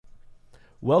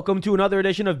Welcome to another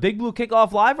edition of Big Blue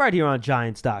Kickoff Live right here on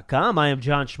Giants.com. I am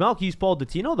John Schmelk. He's Paul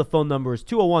Dottino. The phone number is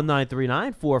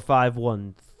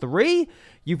 201-939-4513.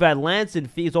 You've had Lance and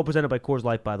Fields, all presented by Coors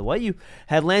Light, by the way. You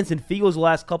had Lance and Fields the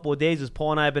last couple of days as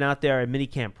Paul and I have been out there at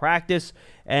minicamp practice.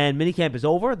 And minicamp is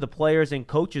over. The players and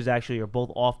coaches actually are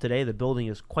both off today. The building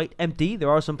is quite empty.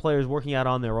 There are some players working out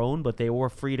on their own, but they were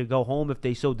free to go home if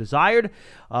they so desired.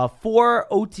 4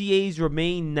 OTAs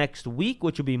remain next week,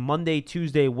 which will be Monday,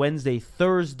 Tuesday, Wednesday,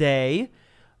 Thursday.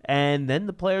 And then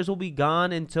the players will be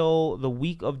gone until the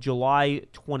week of July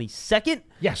 22nd.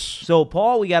 Yes. So,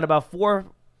 Paul, we got about 4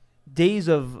 days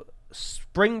of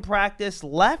spring practice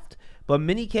left, but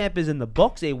minicamp is in the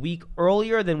books a week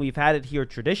earlier than we've had it here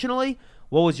traditionally.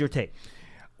 What was your take?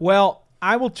 Well,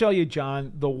 I will tell you,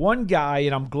 John, the one guy,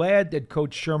 and I'm glad that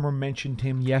Coach Shermer mentioned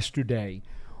him yesterday,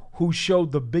 who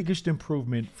showed the biggest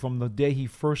improvement from the day he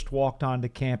first walked onto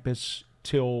campus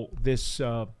till this,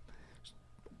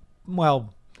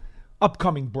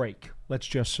 upcoming break, let's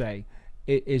just say,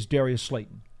 is Darius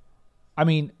Slayton. I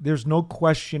mean, there's no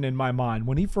question in my mind.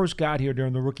 When he first got here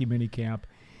during the rookie minicamp,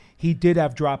 he did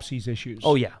have dropsies issues.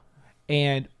 Oh, yeah.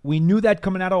 And we knew that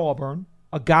coming out of Auburn,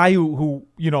 a guy who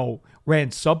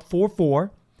ran sub 4.4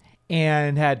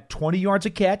 and had 20 yards a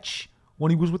catch when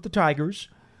he was with the Tigers.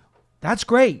 That's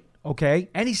great, okay?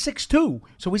 And he's 6'2",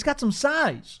 so he's got some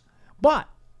size. But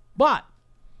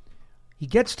he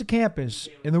gets to campus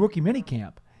in the rookie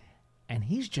minicamp, and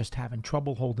he's just having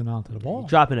trouble holding on to the ball.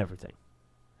 Dropping everything.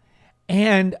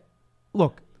 And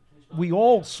look, we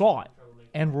all saw it,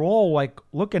 and we're all like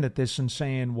looking at this and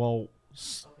saying, "Well,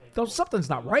 something's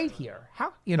not right here."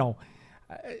 How Well,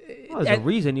 there's a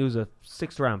reason he was a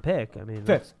 6th-round pick. I mean,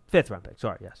 fifth-round pick.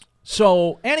 Sorry, yes.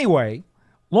 So anyway,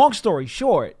 long story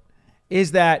short,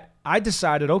 is that I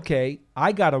decided, okay,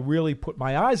 I got to really put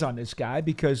my eyes on this guy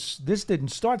because this didn't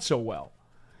start so well.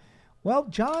 Well,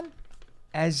 John,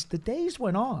 as the days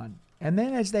went on, and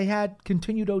then as they had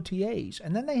continued OTAs,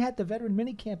 and then they had the veteran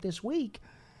minicamp this week,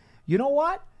 you know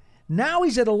what? Now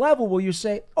he's at a level where you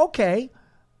say, okay,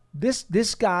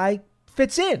 this guy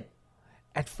fits in.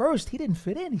 At first, he didn't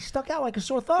fit in. He stuck out like a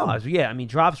sore thumb.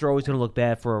 Drops are always going to look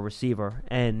bad for a receiver.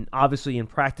 And obviously in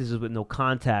practices with no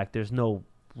contact, there's no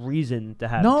reason to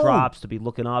have drops, to be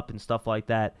looking up and stuff like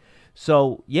that.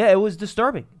 So, yeah, it was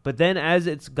disturbing. But then as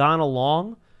it's gone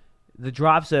along, the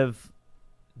drops have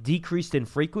decreased in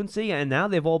frequency, and now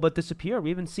they've all but disappeared. We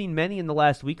haven't seen many in the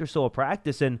last week or so of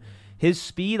practice, and his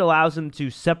speed allows him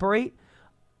to separate.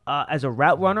 As a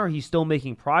route runner, he's still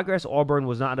making progress. Auburn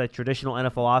was not a traditional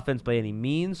NFL offense by any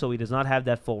means, so he does not have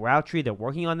that full route tree. They're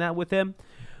working on that with him.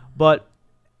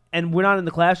 And we're not in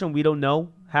the classroom. We don't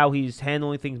know how he's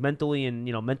handling things mentally and,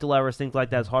 mental errors, things like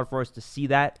that. It's hard for us to see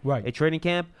that at training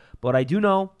camp. But I do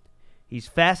know he's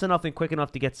fast enough and quick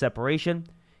enough to get separation.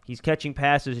 He's catching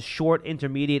passes short,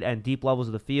 intermediate, and deep levels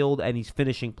of the field, and he's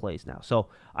finishing plays now. So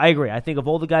I agree. I think of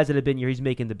all the guys that have been here, he's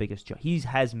making the biggest jump. He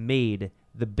has made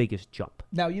the biggest jump.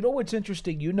 Now, you know what's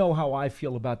interesting? You know how I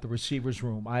feel about the receivers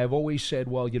room. I have always said,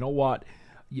 well, you know what?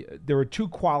 There are 2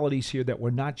 qualities here that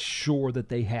we're not sure that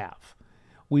they have.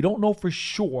 We don't know for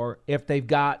sure if they've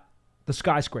got the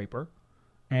skyscraper.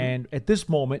 And at this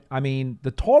moment, I mean,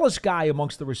 the tallest guy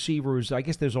amongst the receivers, I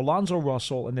guess there's Alonzo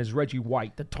Russell and there's Reggie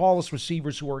White, the tallest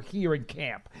receivers who are here in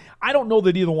camp. I don't know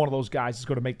that either one of those guys is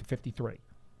going to make the 53,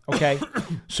 okay?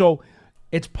 So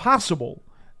it's possible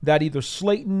that either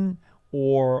Slayton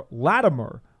or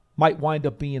Latimer might wind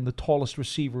up being the tallest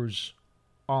receivers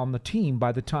on the team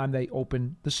by the time they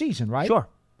open the season, right? Sure.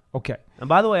 Okay. And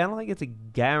by the way, I don't think it's a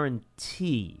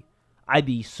guarantee. I'd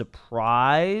be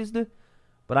surprised,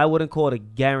 but I wouldn't call it a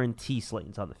guarantee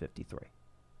Slayton's on the 53.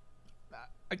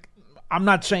 I'm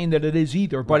not saying that it is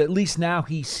either, but at least now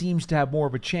he seems to have more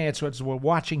of a chance as we're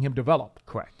watching him develop.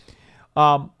 Correct.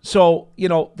 So,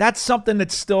 that's something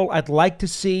that still I'd like to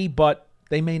see, but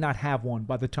they may not have one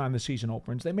by the time the season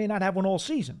opens. They may not have one all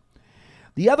season.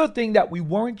 The other thing that we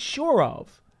weren't sure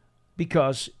of,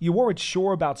 because you weren't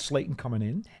sure about Slayton coming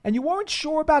in, and you weren't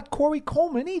sure about Corey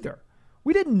Coleman either.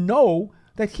 We didn't know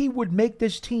that he would make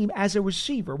this team as a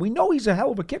receiver. We know he's a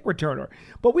hell of a kick returner,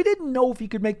 but we didn't know if he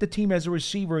could make the team as a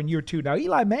receiver in year 2. Now,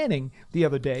 Eli Manning the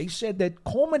other day said that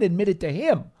Coleman admitted to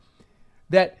him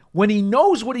that when he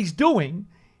knows what he's doing,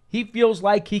 he feels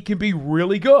like he can be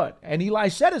really good. And Eli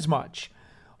said as much.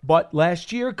 But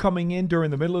last year, coming in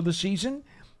during the middle of the season,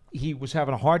 he was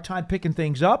having a hard time picking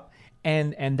things up,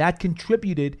 and that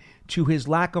contributed to his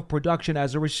lack of production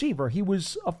as a receiver. He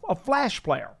was a flash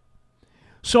player.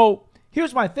 So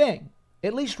here's my thing.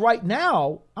 At least right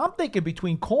now, I'm thinking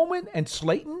between Coleman and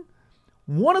Slayton,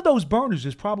 one of those burners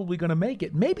is probably going to make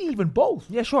it. Maybe even both.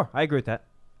 Yeah, sure. I agree with that.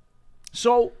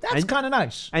 So that's kind of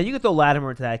nice. And you can throw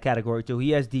Latimer into that category, too.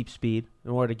 He has deep speed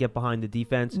in order to get behind the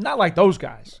defense. Not like those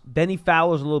guys. Benny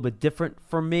Fowler's a little bit different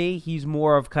for me. He's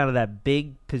more of kind of that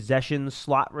big possession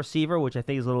slot receiver, which I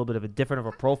think is a little bit of a different of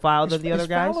a profile than the other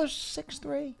guys. Is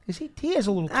Fowler 6'3"? He is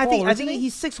a little taller, I think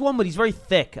he's 6'1", but he's very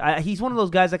thick. He's one of those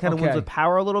guys that kind of wins with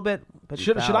power a little bit.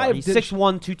 Should I have? He's 6'1",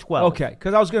 212. Okay,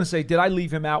 because I was going to say, did I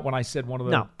leave him out when I said one of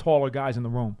the taller guys in the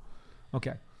room?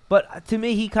 Okay. But to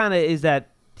me, he kind of is that.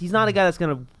 He's not a guy that's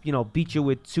going to, beat you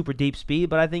with super deep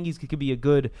speed, but I think he could be a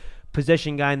good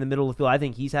possession guy in the middle of the field. I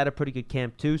think he's had a pretty good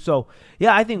camp too. So,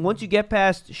 yeah, I think once you get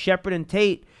past Shepard and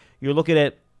Tate, you're looking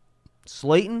at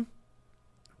Slayton,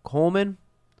 Coleman,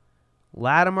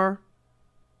 Latimer,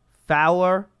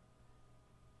 Fowler.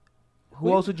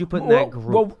 Who else would you put in that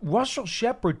group? Well, Russell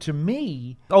Shepard, to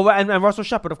me. Oh, and Russell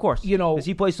Shepard, of course. Because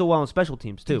he plays so well on special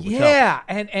teams, too. Yeah,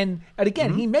 and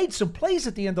again, he made some plays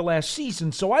at the end of last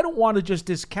season, so I don't want to just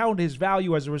discount his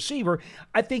value as a receiver.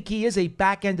 I think he is a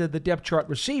back end of the depth chart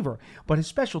receiver, but his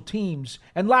special teams,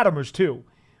 and Latimer's too,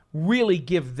 really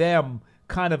give them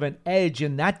kind of an edge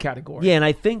in that category. Yeah, and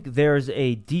I think there's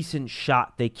a decent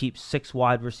shot they keep 6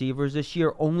 wide receivers this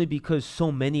year, only because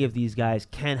so many of these guys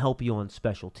can help you on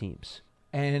special teams.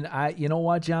 And you know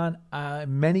what, John?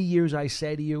 Many years I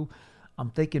say to you, I'm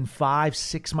thinking 5,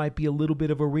 6 might be a little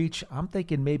bit of a reach. I'm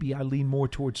thinking maybe I lean more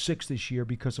towards 6 this year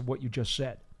because of what you just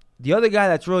said. The other guy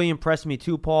that's really impressed me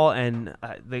too, Paul, and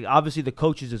obviously the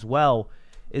coaches as well,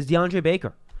 is DeAndre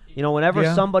Baker. Whenever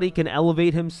somebody can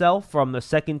elevate himself from the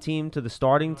second team to the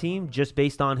starting team just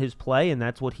based on his play, and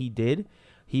that's what he did,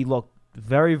 he looked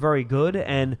very, very good.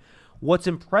 And what's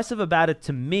impressive about it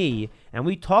to me, and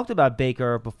we talked about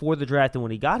Baker before the draft and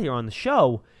when he got here on the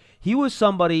show, he was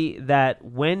somebody that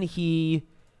when he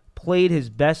played his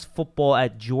best football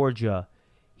at Georgia,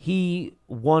 he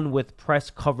won with press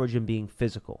coverage and being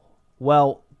physical.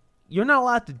 Well, you're not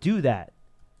allowed to do that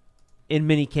in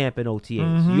minicamp and OTAs.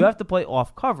 Mm-hmm. You have to play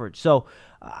off coverage. So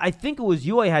I think it was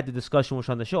you I had the discussion with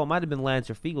on the show. It might have been Lance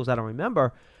or Fiegels. I don't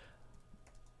remember.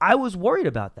 I was worried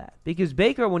about that because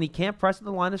Baker, when he can't press at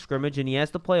the line of scrimmage and he has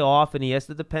to play off and he has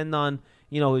to depend on,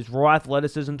 his raw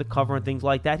athleticism to cover and things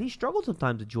like that, he struggled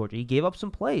sometimes at Georgia. He gave up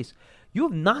some plays. You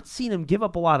have not seen him give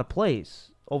up a lot of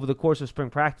plays over the course of spring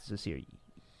practice this year.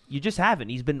 You just haven't.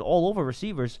 He's been all over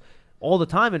receivers all the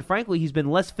time, and frankly, he's been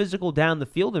less physical down the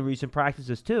field in recent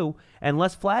practices too, and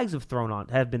less flags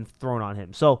have been thrown on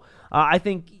him. So I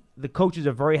think the coaches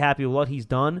are very happy with what he's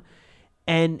done,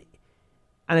 and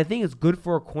I think it's good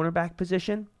for a cornerback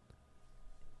position.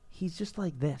 He's just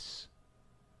like this.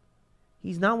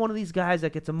 He's not one of these guys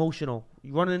that gets emotional,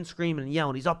 running and screaming and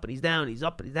yelling. He's up and he's down. He's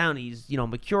up and he's down. He's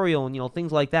mercurial and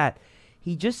things like that.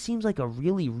 He just seems like a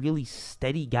really, really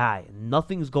steady guy.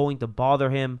 Nothing's going to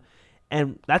bother him.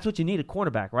 And that's what you need at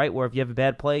cornerback, right? Where if you have a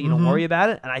bad play, you don't worry about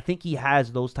it. And I think he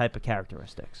has those type of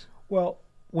characteristics. Well,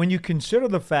 when you consider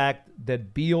the fact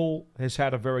that Beal has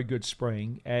had a very good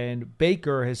spring and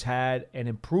Baker has had an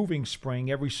improving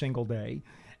spring every single day,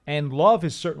 and Love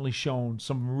has certainly shown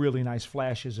some really nice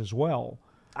flashes as well.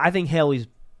 I think Haley's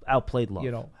outplayed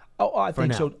Love. I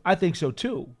think so. I think so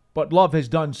too. But Love has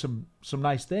done some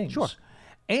nice things. Sure.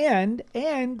 And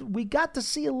we got to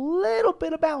see a little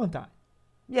bit of Ballantyne.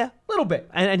 Yeah, a little bit.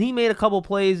 And he made a couple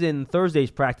plays in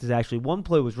Thursday's practice, actually. One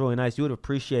play was really nice. You would have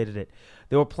appreciated it.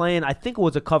 They were playing, I think it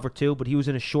was a cover 2, but he was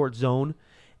in a short zone.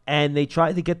 And they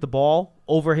tried to get the ball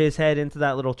over his head into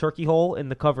that little turkey hole in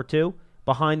the cover 2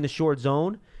 behind the short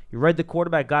zone. He read the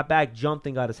quarterback, got back, jumped,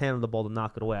 and got his hand on the ball to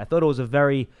knock it away. I thought it was a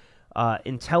very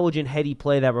intelligent, heady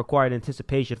play that required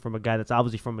anticipation from a guy that's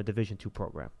obviously from a Division II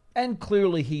program. And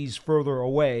clearly he's further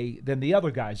away than the other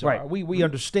guys are. Right. We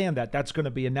understand that. That's going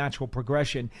to be a natural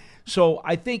progression. So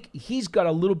I think he's got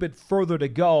a little bit further to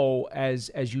go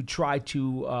as you try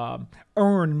to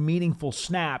earn meaningful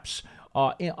snaps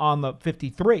on the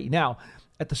 53. Now,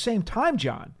 at the same time,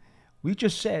 John, we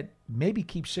just said maybe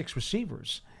keep 6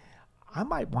 receivers. I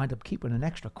might wind up keeping an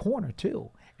extra corner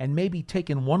too and maybe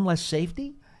taking one less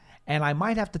safety. And I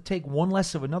might have to take one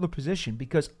less of another position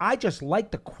because I just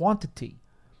like the quantity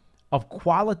of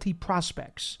quality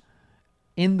prospects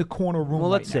in the corner room. Well,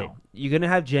 let's see. Now. You're going to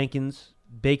have Jenkins.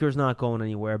 Baker's not going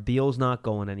anywhere. Beal's not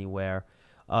going anywhere.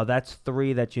 That's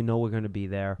 3 that we're going to be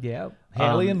there. Yeah,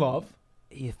 Haley and Love.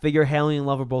 You figure Haley and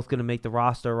Love are both going to make the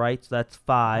roster, right? So that's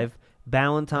 5.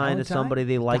 Ballantyne is somebody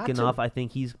they like enough. I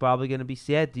think he's probably going to be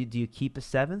set. Do you keep a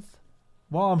 7th?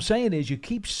 Well, all I'm saying is you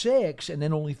keep 6 and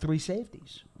then only 3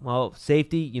 safeties. Well,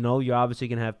 safety, you're obviously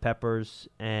going to have Peppers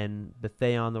and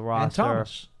Bethea on the roster. And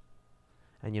Thomas.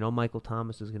 and Michael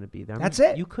Thomas is going to be there. That's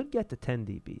it. You could get to 10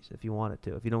 DBs if you wanted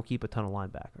to, if you don't keep a ton of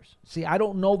linebackers. See, I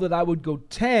don't know that I would go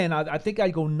 10. I think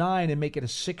I'd go 9 and make it a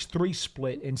 6-3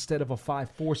 split instead of a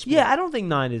 5-4 split. Yeah, I don't think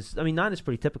 9 is. I mean, 9 is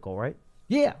pretty typical, right?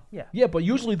 Yeah. Yeah, but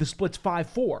usually the split's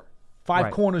 5-4.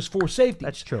 5 corners, 4 safeties.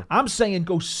 That's true. I'm saying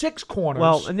go 6 corners,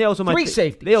 well, and they also 3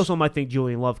 safeties. They also might think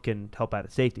Julian Love can help out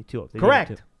at safety, too. If they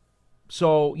Correct.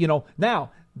 So,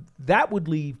 now that would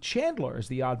leave Chandler as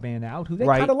the odd man out, who they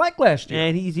kind of like last year.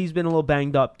 And he's been a little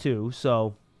banged up, too.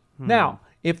 So Now,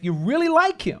 if you really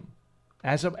like him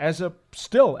as a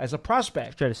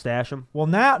prospect. Try to stash him. Well,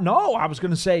 no, I was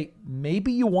going to say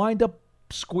maybe you wind up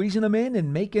squeezing them in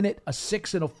and making it a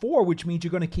 6 and a 4, which means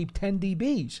you're going to keep 10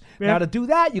 DBs. Yeah. Now, to do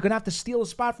that, you're going to have to steal a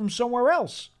spot from somewhere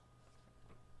else.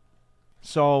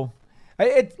 So,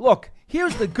 look,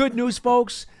 here's the good news,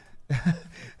 folks.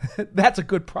 That's a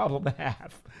good problem to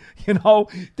have.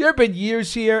 There have been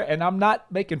years here, and I'm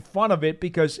not making fun of it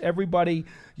because everybody,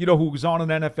 who's on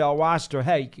an NFL roster,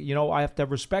 hey, I have to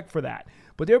have respect for that.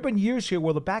 But there have been years here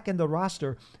where the back end of the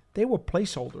roster, they were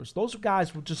placeholders. Those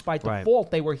guys were just by default,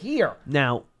 they were here.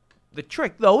 Now, the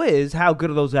trick, though, is how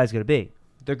good are those guys going to be?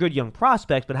 They're good young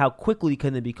prospects, but how quickly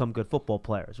can they become good football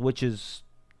players, which is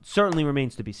certainly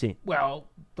remains to be seen. Well,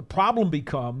 the problem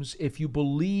becomes if you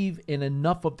believe in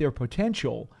enough of their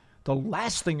potential, the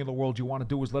last thing in the world you want to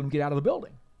do is let them get out of the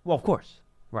building. Well, of course.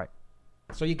 Right.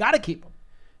 So you got to keep them.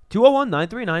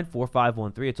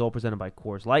 201-939-4513. It's all presented by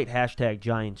Coors Light. Hashtag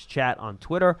Giants Chat on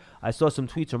Twitter. I saw some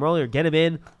tweets from earlier. Get them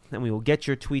in, and we will get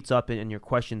your tweets up and your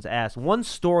questions asked. One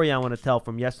story I want to tell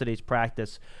from yesterday's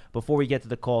practice before we get to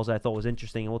the calls I thought was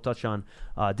interesting, and we'll touch on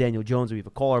Daniel Jones. We have a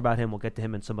caller about him. We'll get to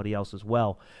him and somebody else as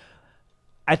well.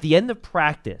 At the end of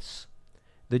practice,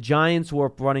 the Giants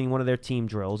were running one of their team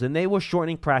drills, and they were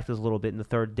shortening practice a little bit in the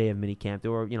third day of minicamp. They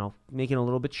were, making it a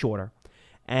little bit shorter.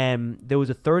 And there was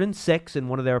a 3rd and 6 in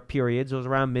one of their periods. It was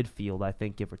around midfield, I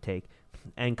think, give or take.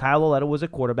 And Kyle Lauletta was a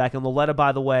quarterback. And Lauletta,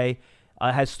 by the way,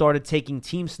 has started taking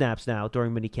team snaps now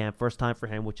during minicamp. First time for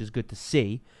him, which is good to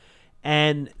see.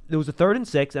 And there was a 3rd and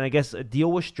 6, and I guess a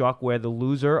deal was struck where the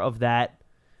loser of that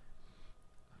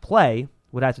play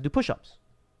would have to do push-ups.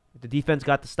 If the defense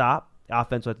got to stop, the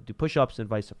offense would have to do push-ups and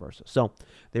vice versa. So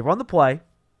they run the play.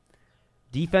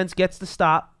 Defense gets the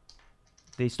stop.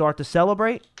 They start to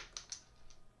celebrate.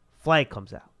 Flag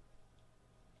comes out.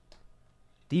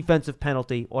 Defensive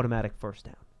penalty, automatic first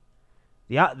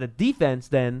down. The defense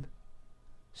then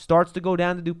starts to go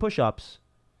down to do push-ups,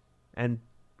 and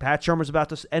Pat Shurmur's about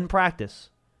to end practice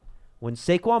when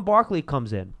Saquon Barkley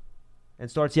comes in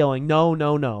and starts yelling, no,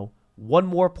 no, no, one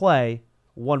more play,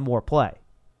 one more play.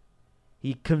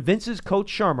 He convinces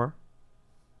Coach Shurmur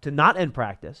to not end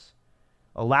practice,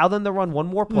 allow them to run one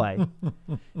more play.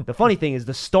 The funny thing is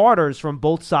the starters from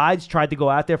both sides tried to go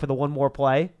out there for the one more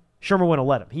play. Shurmur wouldn't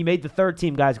let him. He made the third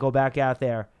team guys go back out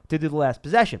there to do the last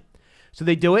possession. So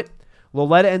they do it.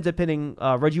 Lauletta ends up hitting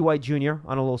Reggie White Jr.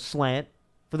 on a little slant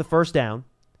for the first down.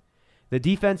 The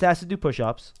defense has to do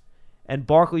push-ups, and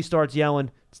Barkley starts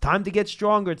yelling, it's time to get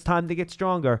stronger, it's time to get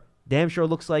stronger. Damn sure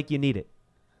looks like you need it.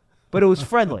 But it was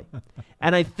friendly.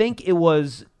 And I think it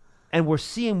was, and we're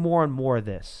seeing more and more of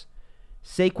this,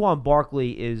 Saquon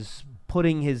Barkley is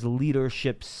putting his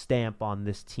leadership stamp on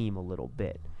this team a little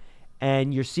bit.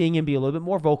 And you're seeing him be a little bit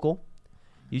more vocal.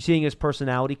 You're seeing his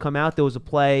personality come out. There was a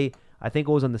play, I think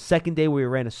it was on the second day where he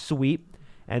ran a sweep,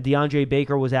 and DeAndre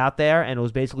Baker was out there, and it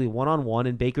was basically one-on-one,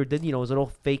 and Baker did, his little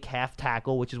fake half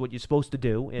tackle, which is what you're supposed to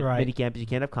do in minicamp because you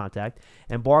can't have contact.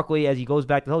 And Barkley, as he goes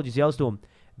back to the hole, just yells to him,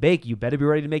 Bake, you better be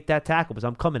ready to make that tackle because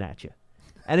I'm coming at you.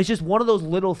 And it's just one of those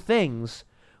little things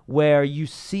where you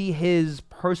see his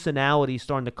personality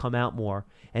starting to come out more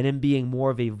and him being more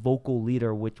of a vocal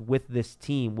leader with this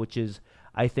team, which is,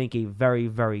 I think, a very,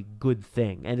 very good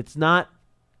thing. And it's not,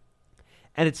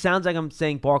 and it sounds like I'm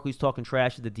saying Barkley's talking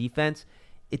trash to the defense.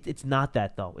 It's not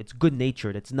that, though. It's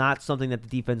good-natured. It's not something that the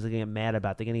defense is going to get mad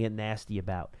about. They're going to get nasty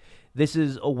about. This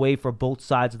is a way for both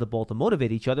sides of the ball to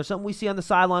motivate each other, something we see on the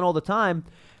sideline all the time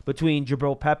between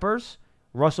Jabril Peppers,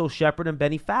 Russell Shepard, and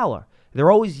Benny Fowler. They're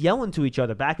always yelling to each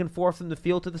other back and forth from the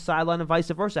field to the sideline and vice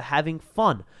versa, having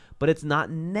fun. But it's not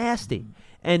nasty.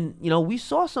 And, we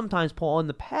saw sometimes, Paul, in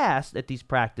the past at these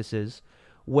practices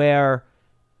where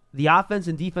the offense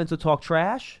and defense would talk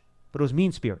trash, but it was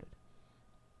mean-spirited.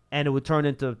 And it would turn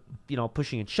into,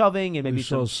 pushing and shoving. And maybe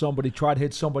somebody tried to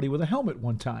hit somebody with a helmet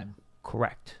one time.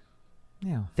 Correct.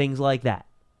 Yeah. Things like that.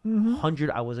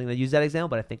 Mm-hmm. I wasn't going to use that example,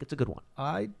 but I think it's a good one.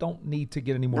 I don't need to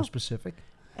get any more specific.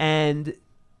 And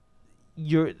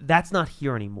that's not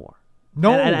here anymore.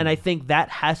 No. And I think that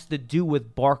has to do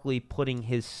with Barkley putting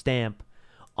his stamp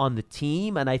on the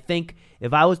team. And I think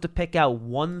if I was to pick out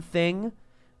one thing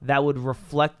that would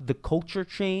reflect the culture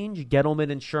change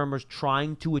Gettleman and Shermer's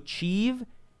trying to achieve,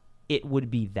 it would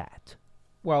be that.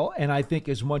 Well, and I think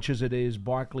as much as it is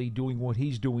Barkley doing what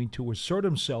he's doing to assert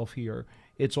himself here,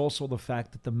 it's also the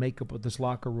fact that the makeup of this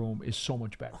locker room is so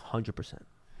much better. 100%.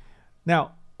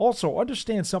 Now, also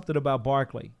understand something about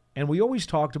Barkley. And we always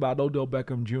talked about Odell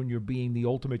Beckham Jr. being the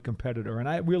ultimate competitor, and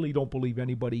I really don't believe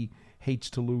anybody hates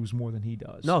to lose more than he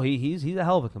does. No, he's a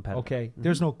hell of a competitor. Okay,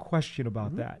 there's no question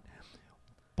about that.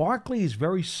 Barkley is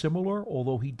very similar,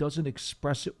 although he doesn't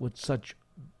express it with such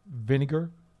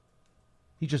vinegar.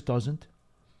 He just doesn't.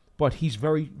 But he's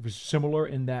very similar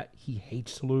in that he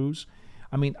hates to lose.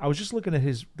 I mean, I was just looking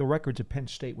at the records at Penn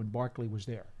State when Barkley was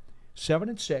there.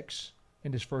 7-6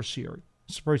 in his first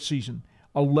season.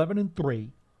 11-3,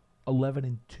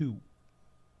 11-2.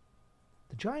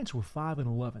 The Giants were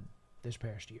 5-11 this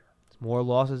past year. It's more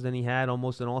losses than he had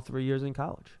almost in all 3 years in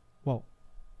college. Well,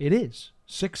 it is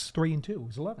 6-3-2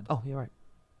 is 11. Oh, you're right.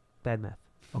 Bad math.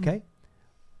 Okay.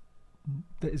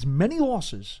 As many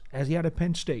losses as he had at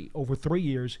Penn State over 3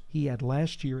 years, he had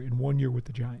last year in 1 year with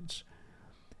the Giants.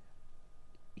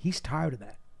 He's tired of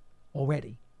that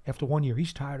already. After 1 year,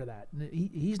 he's tired of that.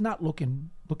 He's not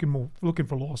looking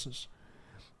for losses.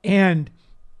 And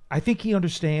I think he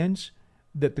understands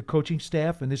that the coaching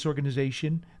staff and this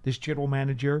organization, this general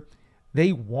manager,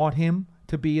 they want him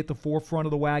to be at the forefront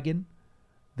of the wagon.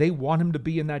 They want him to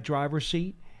be in that driver's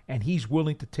seat, and he's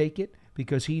willing to take it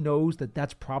because he knows that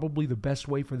that's probably the best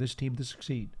way for this team to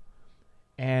succeed.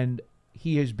 And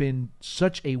he has been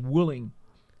such a willing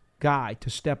guy to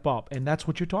step up, and that's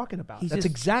what you're talking about. That's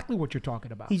exactly what you're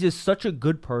talking about. He's just such a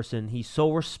good person. He's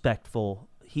so respectful.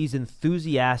 He's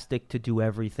enthusiastic to do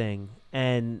everything,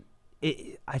 and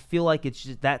I feel like it's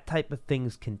just that type of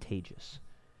thing's contagious.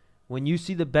 When you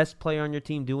see the best player on your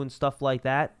team doing stuff like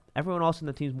that, everyone else in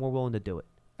the team's more willing to do it.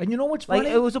 And you know what's funny?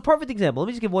 Like, it was a perfect example. Let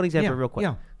me just give one example real quick.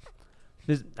 Yeah.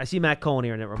 I see Matt Cohen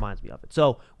here, and it reminds me of it.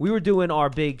 So we were doing our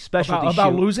big specialty shoot.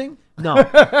 About losing? No,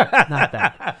 not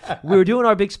that. We were doing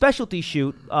our big specialty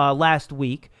shoot last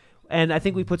week, and I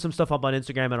think we put some stuff up on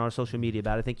Instagram and our social media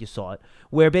about it. I think you saw it,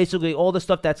 where basically all the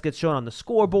stuff that gets shown on the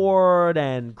scoreboard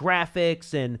and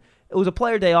graphics, and it was a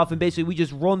player day off, and basically we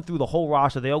just run through the whole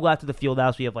roster. They all go out to the field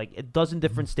house. We have like a dozen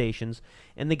different stations,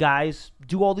 and the guys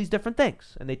do all these different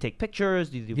things, and they take pictures,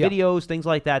 they do videos, things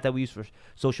like that we use for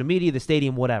social media, the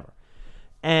stadium, whatever.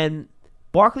 And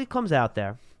Barkley comes out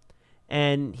there,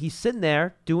 and he's sitting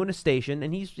there doing a station,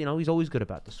 and he's always good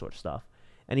about this sort of stuff.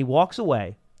 And he walks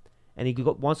away, and he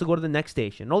wants to go to the next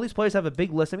station. And all these players have a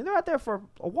big list. I mean, they're out there for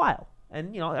a while,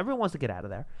 and everyone wants to get out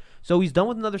of there. So he's done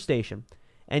with another station,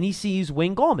 and he sees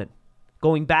Wayne Gallman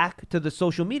going back to the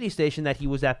social media station that he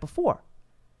was at before.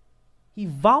 He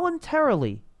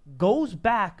voluntarily goes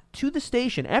back to the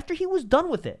station after he was done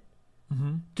with it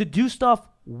to do stuff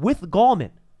with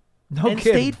Gallman.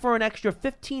 Stayed for an extra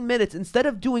 15 minutes instead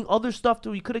of doing other stuff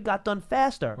that he could have got done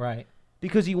faster. Right.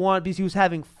 Because he was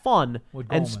having fun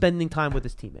and spending time with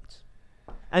his teammates.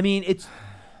 I mean,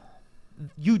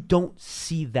 you don't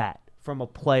see that from a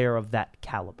player of that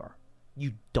caliber.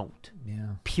 You don't.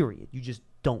 Yeah. Period. You just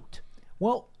don't.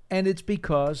 Well, and it's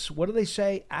because, what do they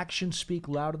say? Actions speak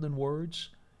louder than words.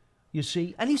 You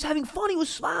see? And he was having fun. He was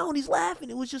smiling. He's laughing.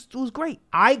 It was great.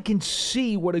 I can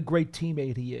see what a great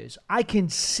teammate he is. I can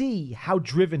see how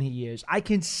driven he is. I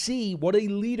can see what a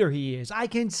leader he is. I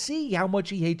can see how much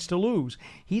he hates to lose.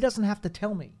 He doesn't have to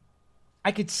tell me.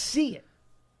 I could see it.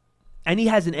 And he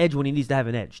has an edge when he needs to have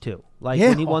an edge, too. Like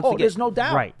when he wants to get, there's no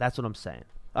doubt. Right. That's what I'm saying.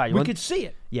 All right, we could see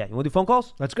it. Yeah. You want to do phone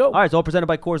calls? Let's go. All right. It's all presented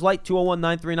by Coors Light,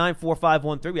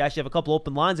 201-939-4513. We actually have a couple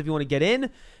open lines if you want to get in.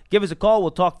 Give us a call.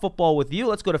 We'll talk football with you.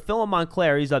 Let's go to Phil in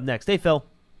Montclair. He's up next. Hey, Phil.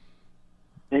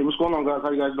 Hey, what's going on, guys?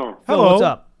 How you guys doing? Phil, what's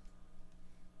up?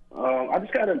 I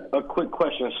just got a quick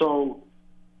question. So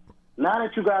now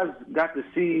that you guys got to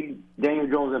see Daniel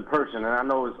Jones in person, and I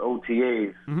know it's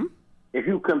OTAs, if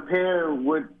you compare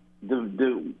what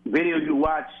the video you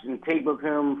watch and tape of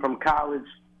him from college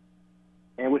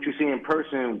and what you see in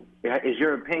person, is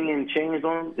your opinion changed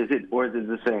on him? Is it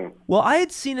the same? Well, I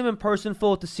had seen him in person,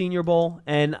 Phil, at the Senior Bowl,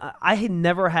 and I had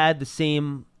never had the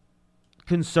same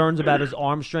concerns about his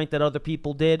arm strength that other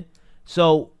people did.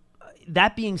 So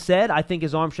that being said, I think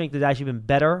his arm strength has actually been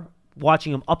better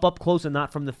watching him up close and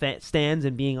not from the stands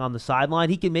and being on the sideline.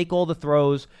 He can make all the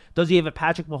throws. Does he have a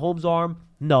Patrick Mahomes arm?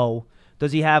 No.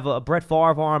 Does he have a Brett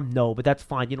Favre arm? No, but that's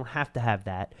fine. You don't have to have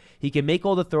that. He can make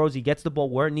all the throws. He gets the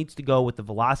ball where it needs to go with the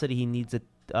velocity he needs it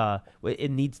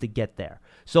needs to get there.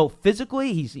 So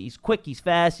physically, he's quick, he's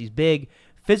fast, he's big.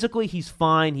 Physically, he's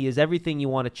fine. He has everything you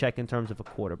want to check in terms of a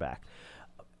quarterback.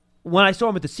 when I saw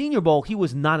him at the Senior Bowl, he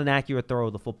was not an accurate thrower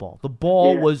of the football. The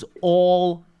ball was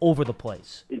all over the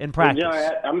place in practice.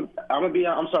 I'm gonna be.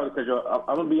 I'm sorry because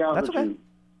I'm gonna be honest with you.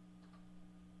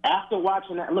 After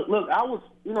watching that, look, I was,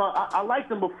 I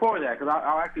liked him before that because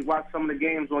I actually watched some of the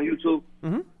games on YouTube.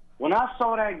 Mm-hmm. When I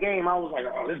saw that game, I was like,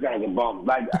 oh, this guy's a bum.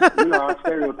 Like, I'm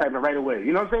stereotyping right away.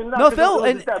 You know what I'm saying? No, Phil,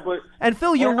 and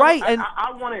Phil, you're right.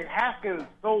 I wanted Haskins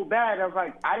so bad. I was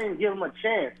like, I didn't give him a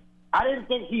chance. I didn't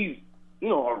think he's,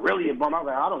 really a bum. I was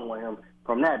like, I don't want him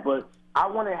from that. But I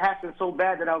wanted Haskins so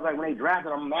bad that I was like, when they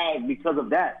drafted him, I'm mad because of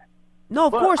that. No,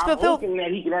 of course, I'm Phil. hoping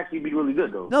that he can actually be really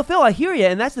good, though. No, Phil, I hear you,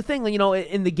 and that's the thing.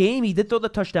 In the game, he did throw the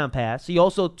touchdown pass. He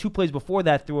also, 2 plays before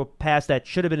that, threw a pass that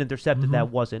should have been intercepted that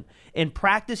wasn't. In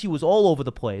practice, he was all over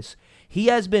the place. He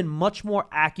has been much more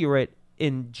accurate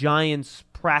in Giants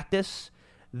practice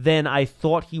than I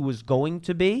thought he was going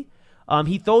to be.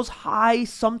 He throws high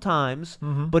sometimes,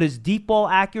 but his deep ball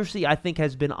accuracy, I think,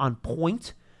 has been on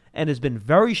point and has been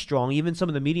very strong. Even some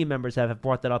of the media members have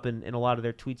brought that up in a lot of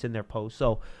their tweets and their posts.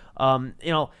 So,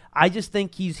 I just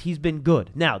think he's been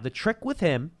good. Now, the trick with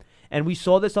him, and we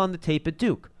saw this on the tape at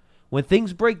Duke, when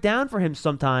things break down for him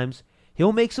sometimes,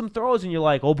 he'll make some throws and you're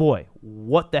like, oh boy,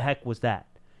 what the heck was that?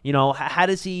 How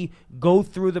does he go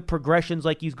through the progressions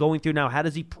like he's going through now? How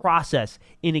does he process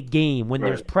in a game when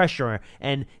there's pressure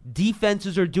and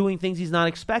defenses are doing things he's not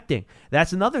expecting?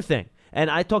 That's another thing. And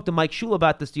I talked to Mike Shula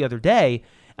about this the other day,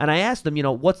 and I asked him,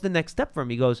 what's the next step for him?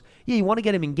 He goes, you want to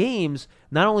get him in games,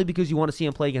 not only because you want to see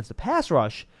him play against the pass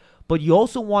rush, but you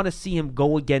also want to see him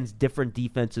go against different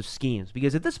defensive schemes.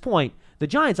 Because at this point, the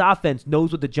Giants offense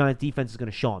knows what the Giants defense is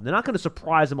going to show him. They're not going to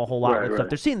surprise him a whole lot with stuff.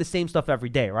 They're seeing the same stuff every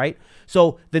day, right?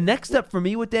 So the next step for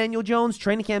me with Daniel Jones,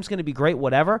 training camp's going to be great,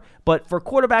 whatever. But for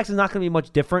quarterbacks, it's not going to be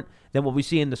much different than what we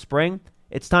see in the spring.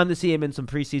 It's time to see him in some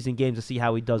preseason games to see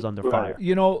how he does under fire.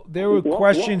 There were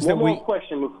questions that we. One more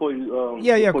question before you.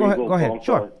 Go ahead.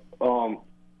 Sure.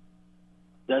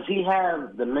 Does he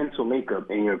have the mental makeup,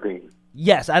 in your opinion?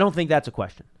 Yes, I don't think that's a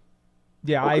question.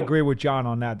 Yeah, I agree with John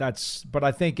on that. But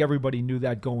I think everybody knew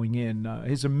that going in.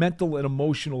 His mental and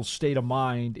emotional state of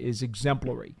mind is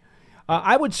exemplary.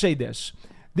 I would say this.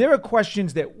 There are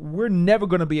questions that we're never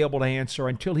going to be able to answer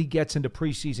until he gets into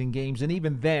preseason games. And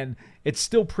even then, it's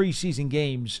still preseason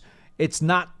games. It's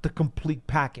not the complete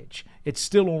package. It's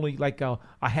still only like a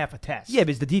half a test. Yeah,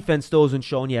 because the defense still isn't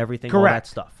showing you everything, Correct. all that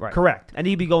stuff. Right. Correct. And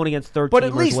he'd be going against third But teamers,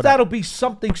 at least whatever. that'll be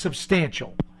something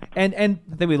substantial. And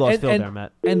I think we lost Phil there,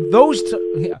 Matt.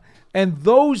 And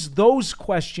those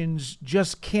questions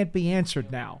just can't be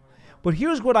answered now. But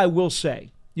here's what I will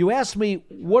say. You asked me,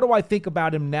 what do I think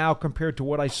about him now compared to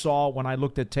what I saw when I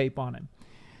looked at tape on him?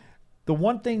 The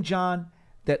one thing, John,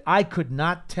 that I could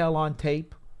not tell on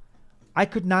tape, I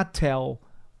could not tell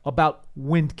about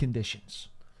wind conditions.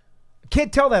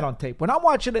 Can't tell that on tape. When I'm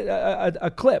watching a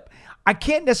clip, I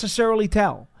can't necessarily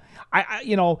tell.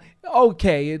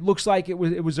 Okay, it looks like it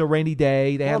was a rainy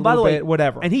day. They had a little bit,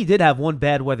 whatever. And he did have one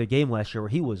bad weather game last year where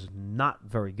he was not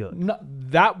very good. No,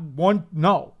 that one,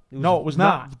 no. It was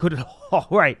not good at all.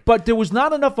 Right. But there was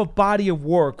not enough of body of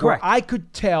work Correct. where I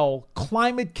could tell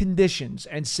climate conditions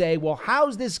and say, well,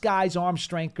 how's this guy's arm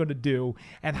strength going to do,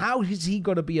 and how is he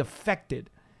going to be affected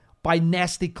by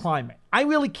nasty climate? I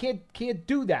really can't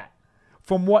do that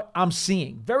from what I'm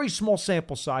seeing. Very small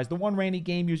sample size. The one rainy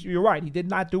game, you're right, he did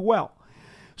not do well.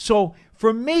 So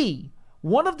for me,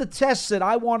 one of the tests that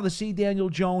I wanted to see Daniel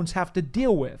Jones have to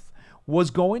deal with was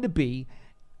going to be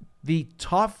the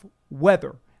tough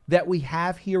weather that we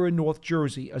have here in North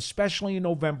Jersey, especially in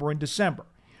November and December.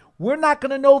 We're not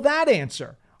going to know that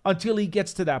answer until he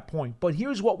gets to that point. But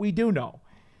here's what we do know.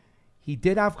 He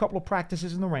did have a couple of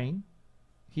practices in the rain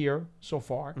here so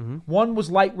far. Mm-hmm. One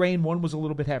was light rain, one was a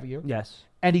little bit heavier. Yes.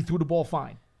 And he threw the ball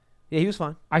fine. Yeah, he was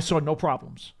fine. I saw no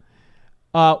problems.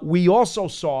 We also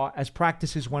saw, as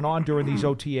practices went on during these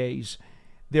OTAs,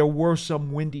 there were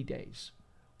some windy days.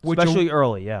 Especially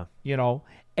early, yeah.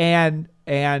 And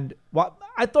well,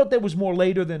 I thought there was more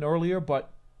later than earlier,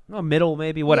 but middle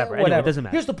maybe, whatever. Yeah, whatever. Anyway, it doesn't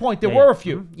matter. Here's the point: there were a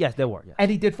few. Mm-hmm. Yes, there were. Yeah.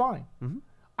 And he did fine. Mm-hmm.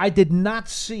 I did not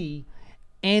see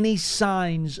any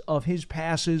signs of his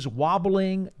passes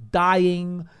wobbling,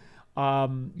 dying.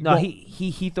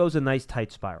 He throws a nice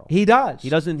tight spiral. He does. He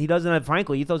doesn't have,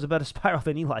 frankly, he throws a better spiral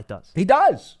than Eli does. He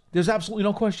does. There's absolutely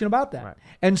no question about that. Right.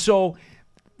 And so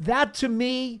that, to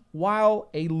me, while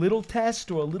a little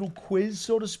test or a little quiz,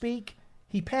 so to speak,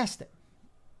 he passed it.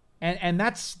 And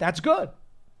that's good.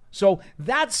 So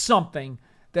that's something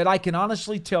that I can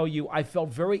honestly tell you I felt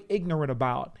very ignorant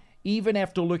about, even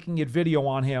after looking at video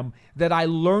on him, that I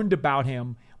learned about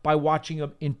him by watching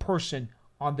him in person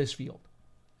on this field.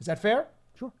 Is that fair?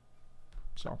 Sure.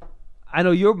 So I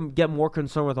know you get more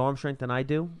concerned with arm strength than I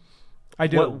do. I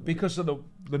do, because of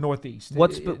the Northeast.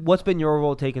 What's been your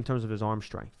overall take in terms of his arm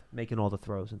strength, making all the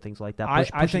throws and things like that,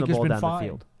 I think the ball it's been down fine. the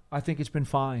field? I think it's been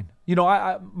fine. You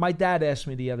know, my dad asked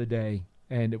me the other day,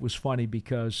 and it was funny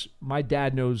because my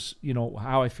dad knows, you know,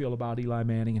 how I feel about Eli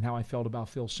Manning and how I felt about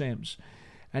Phil Simms.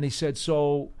 And he said,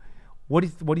 so what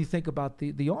do you think about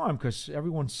the arm? Because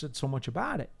everyone said so much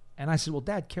about it. And I said, well,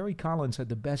 Dad, Kerry Collins had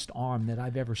the best arm that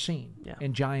I've ever seen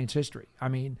in Giants history. I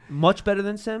mean, much better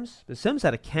than Simms? But Simms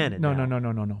had a cannon.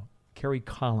 No. Kerry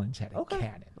Collins had a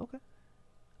cannon. Okay.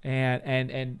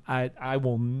 And I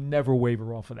will never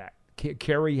waver off of that.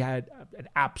 Kerry had an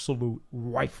absolute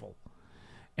rifle.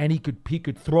 And he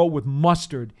could throw with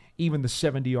mustard even the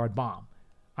 70-yard bomb.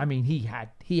 I mean, he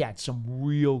had some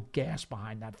real gas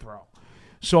behind that throw.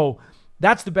 So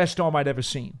that's the best arm I'd ever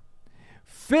seen.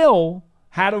 Phil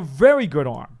had a very good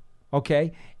arm,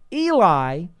 okay?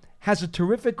 Eli has a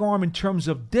terrific arm in terms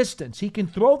of distance. He can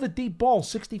throw the deep ball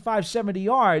 65, 70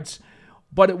 yards,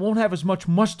 but it won't have as much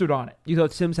mustard on it. You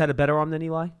thought Simms had a better arm than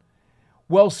Eli?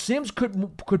 Well, Simms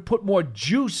could put more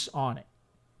juice on it.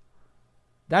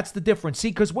 That's the difference. See,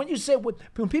 because when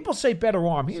people say better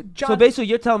arm, so basically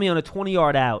you're telling me on a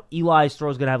 20-yard out, Eli's throw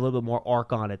is going to have a little bit more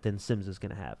arc on it than Simms is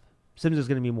going to have. Simms is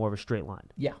going to be more of a straight line.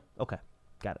 Yeah. Okay,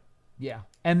 got it. Yeah,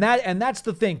 and that's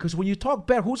the thing, because when you talk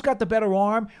better, who's got the better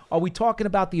arm? Are we talking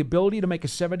about the ability to make a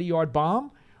 70-yard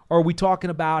bomb, or are we talking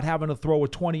about having to throw a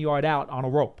 20-yard out on a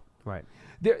rope? Right.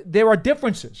 There are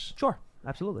differences. Sure,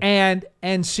 absolutely. And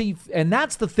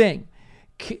that's the thing.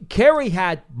 Kerry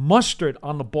had mustard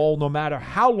on the ball no matter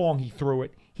how long he threw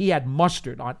it. He had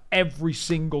mustard on every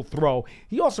single throw.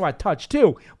 He also had touch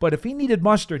too, but if he needed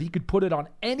mustard, he could put it on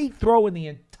any throw in the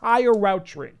entire route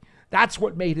tree. That's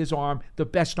what made his arm the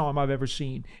best arm I've ever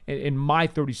seen in my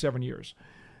 37 years.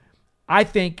 I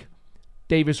think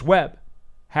Davis Webb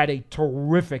had a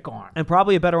terrific arm. And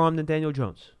probably a better arm than Daniel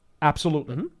Jones.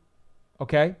 Absolutely. Mm-hmm.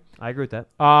 Okay? I agree with that.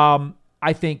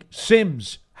 I think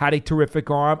Simms had a terrific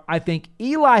arm. I think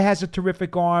Eli has a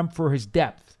terrific arm for his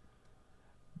depth.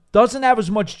 Doesn't have as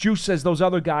much juice as those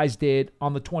other guys did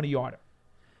on the 20-yarder.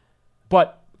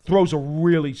 But throws a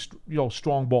really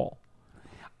strong ball.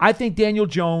 I think Daniel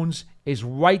Jones is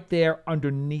right there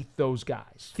underneath those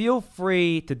guys. Feel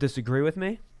free to disagree with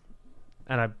me,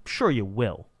 and I'm sure you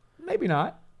will. Maybe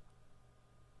not.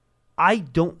 I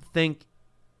don't think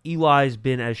Eli's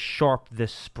been as sharp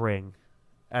this spring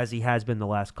as he has been the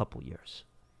last couple years.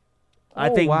 I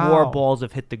think more balls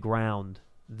have hit the ground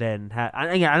than...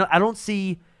 I don't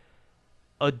see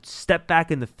a step back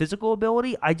in the physical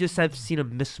ability. I just have seen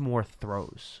him miss more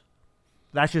throws.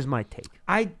 That's just my take.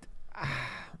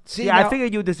 See, yeah, I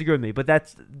figured you would disagree with me, but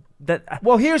that's that.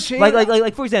 Well, here's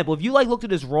like for example, if you looked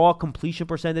at his raw completion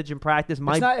percentage in practice,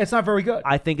 it's not very good.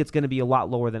 I think it's going to be a lot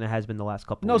lower than it has been the last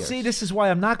couple. No, of years. see, this is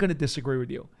why I'm not going to disagree with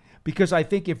you, because I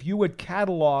think if you had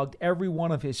cataloged every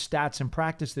one of his stats in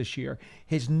practice this year,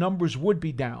 his numbers would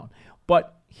be down.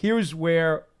 But here's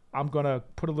where I'm going to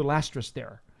put a little asterisk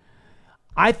there.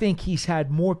 I think he's had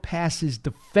more passes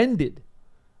defended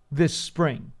this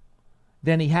spring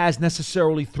than he has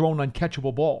necessarily thrown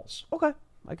uncatchable balls. Okay,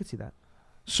 I could see that.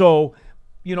 So,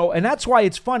 and that's why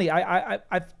it's funny.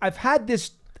 I've had this,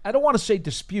 I don't want to say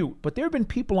dispute, but there have been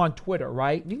people on Twitter,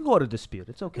 right? You can call it a dispute.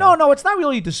 It's okay. No, it's not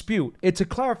really a dispute. It's a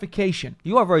clarification.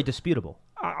 You are very disputable.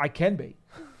 I can be.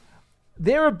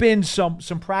 There have been some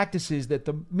practices that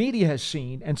the media has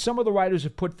seen, and some of the writers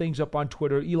have put things up on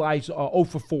Twitter. Eli's 0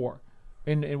 for 4.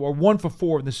 Or 1 for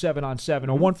 4 in the 7-on-7,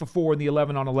 or 1 for 4 in the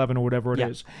 11-on-11, or whatever it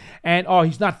is. And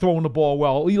he's not throwing the ball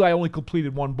well. Eli only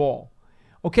completed 1 ball.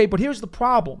 Okay, but here's the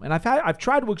problem, and I've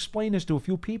tried to explain this to a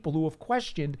few people who have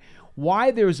questioned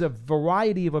why there's a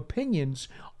variety of opinions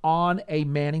on a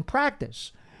Manning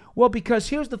practice. Well, because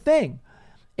here's the thing: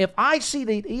 if I see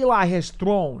that Eli has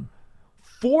thrown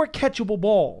 4 catchable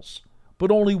balls, but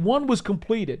only 1 was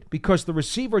completed because the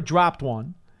receiver dropped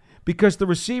one, because the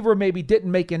receiver maybe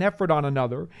didn't make an effort on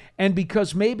another, and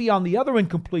because maybe on the other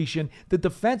incompletion, the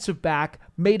defensive back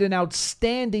made an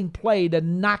outstanding play to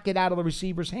knock it out of the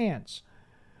receiver's hands.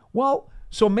 Well,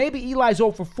 so maybe Eli's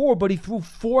 0 for 4, but he threw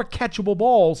 4 catchable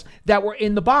balls that were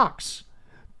in the box.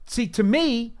 See, to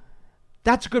me,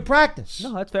 that's a good practice.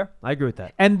 No, that's fair. I agree with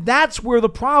that. And that's where the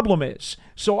problem is.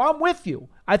 So I'm with you.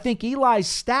 I think Eli's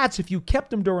stats, if you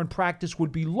kept him during practice,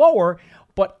 would be lower,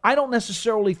 but I don't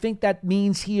necessarily think that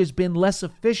means he has been less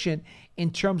efficient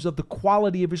in terms of the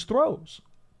quality of his throws.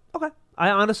 Okay.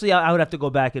 I would have to go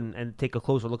back and take a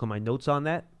closer look at my notes on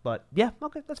that. But, yeah,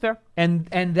 okay, that's fair. And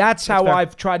that's how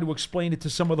I've tried to explain it to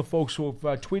some of the folks who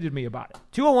have tweeted me about it.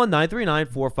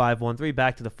 201-939-4513.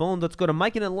 Back to the phone. Let's go to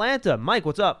Mike in Atlanta. Mike,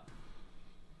 what's up?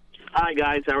 Hi,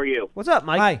 guys. How are you? What's up,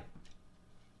 Mike? Hi.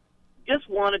 Just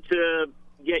wanted to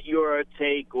get your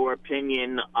take or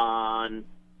opinion on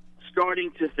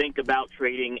starting to think about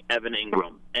trading Evan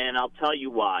Ingram, and I'll tell you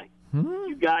why.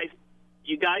 You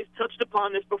guys touched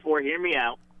upon this before. Hear me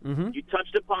out. You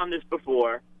touched upon this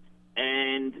before,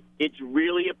 and it's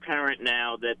really apparent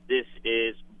now that this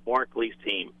is Barkley's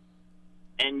team.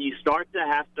 And you start to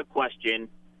have to question,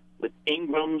 with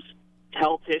Ingram's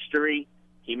health history,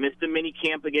 he missed a mini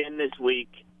camp again this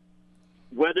week,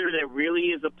 whether there really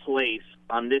is a place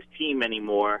on this team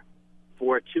anymore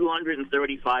for a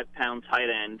 235-pound tight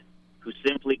end who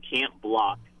simply can't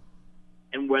block,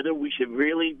 and whether we should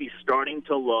really be starting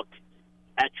to look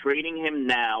at trading him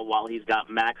now while he's got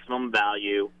maximum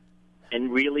value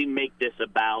and really make this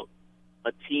about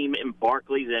a team in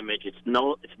Barkley's image. It's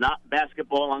not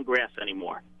basketball on grass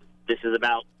anymore. This is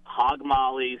about hog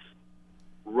mollies,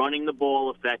 running the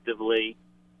ball effectively.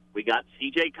 We got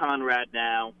C.J. Conrad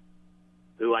now,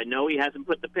 who I know he hasn't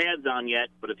put the pads on yet,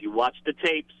 but if you watch the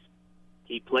tapes,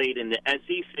 he played in the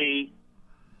SEC,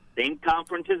 same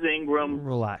conference as Ingram.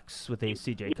 Relax with a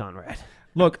C.J. Conrad.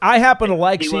 Look, I happen to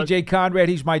like C.J. Conrad.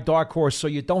 He's my dark horse, so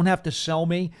you don't have to sell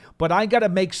me. But I got to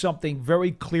make something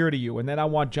very clear to you, and then I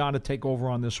want John to take over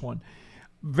on this one.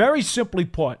 Very simply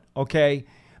put, okay,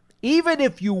 even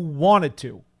if you wanted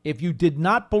to, if you did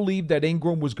not believe that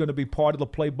Ingram was going to be part of the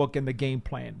playbook and the game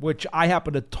plan, which I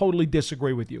happen to totally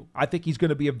disagree with you. I think he's going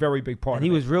to be a very big part of it. He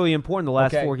was really important the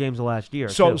last 4 games of last year.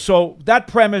 So that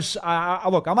premise,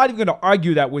 look, I'm not even going to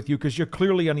argue that with you because you're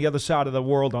clearly on the other side of the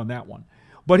world on that one.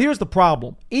 But here's the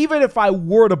problem. Even if I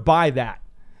were to buy that,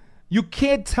 you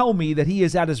can't tell me that he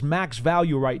is at his max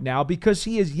value right now because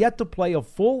he is yet to play a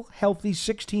full, healthy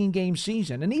 16-game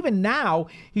season. And even now,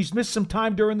 he's missed some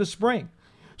time during the spring.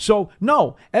 So,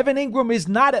 no, Evan Ingram is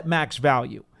not at max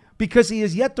value because he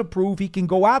is yet to prove he can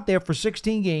go out there for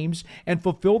 16 games and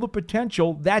fulfill the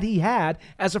potential that he had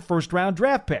as a first-round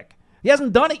draft pick. He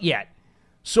hasn't done it yet.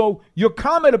 So your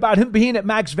comment about him being at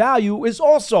max value is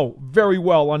also very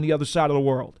well on the other side of the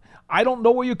world. I don't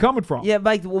know where you're coming from. Yeah,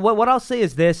 Mike, what I'll say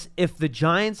is this. If the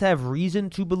Giants have reason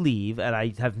to believe, and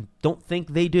I don't think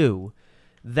they do,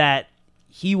 that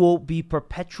he will be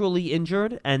perpetually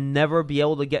injured and never be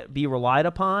able to be relied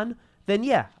upon, then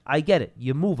yeah, I get it.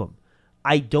 You move him.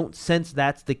 I don't sense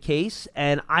that's the case,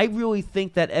 and I really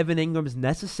think that Evan Ingram is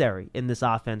necessary in this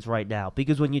offense right now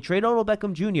because when you trade Odell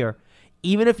Beckham Jr.,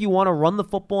 even if you want to run the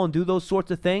football and do those sorts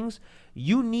of things,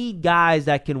 you need guys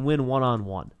that can win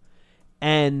one-on-one.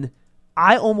 And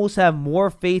I almost have more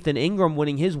faith in Ingram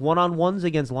winning his one-on-ones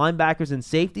against linebackers and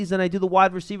safeties than I do the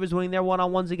wide receivers winning their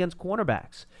one-on-ones against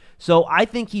cornerbacks. So I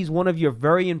think he's one of your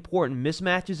very important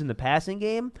mismatches in the passing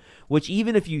game, which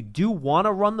even if you do want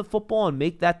to run the football and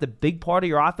make that the big part of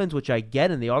your offense, which I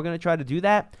get, and they are going to try to do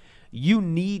that, you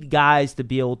need guys to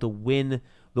be able to win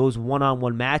those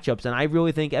one-on-one matchups. And I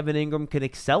really think Evan Ingram can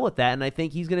excel at that, and I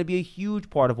think he's going to be a huge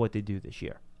part of what they do this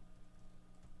year.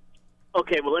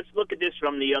 Okay, well, let's look at this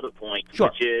from the other point,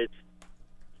 which is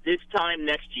this time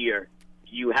next year,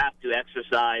 you have to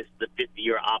exercise the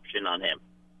 50-year option on him.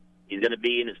 He's going to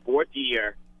be in his 4th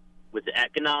year with the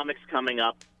economics coming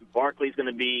up. Barkley's going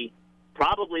to be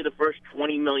probably the first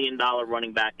 $20 million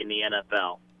running back in the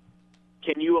NFL.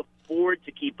 Can you afford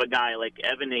to keep a guy like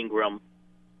Evan Ingram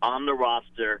on the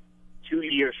roster 2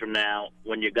 years from now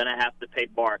when you're going to have to pay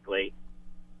Barkley?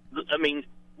 I mean,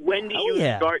 when do you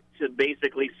start to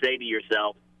basically say to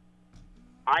yourself,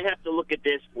 I have to look at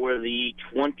this for the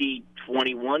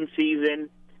 2021 season,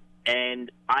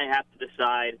 and I have to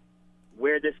decide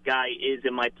where this guy is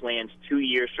in my plans 2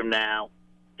 years from now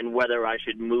and whether I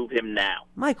should move him now?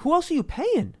 Mike, who else are you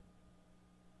paying?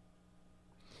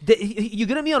 You're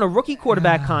going to be on a rookie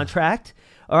quarterback contract,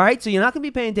 all right? So you're not going to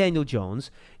be paying Daniel Jones.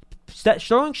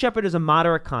 Sterling Shepard is a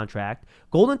moderate contract.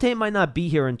 Golden Tate might not be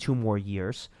here in 2 more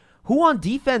years. Who on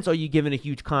defense are you giving a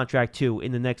huge contract to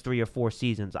in the next 3 or 4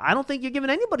 seasons? I don't think you're giving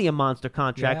anybody a monster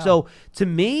contract. Yeah. So to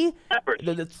me,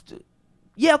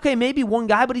 yeah, okay, maybe one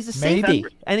guy, but he's a safety.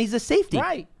 And he's a safety.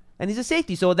 Right. And he's a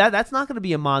safety. So that's not going to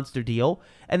be a monster deal.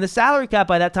 And the salary cap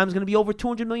by that time is going to be over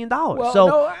 $200 million. Well, so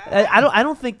no, I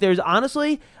don't think there's,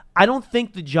 honestly, I don't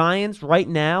think the Giants right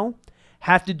now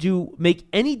have to make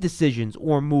any decisions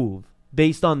or move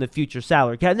based on the future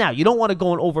salary cap. Now, you don't want to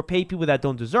go and overpay people that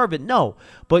don't deserve it, no.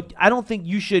 But I don't think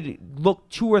you should look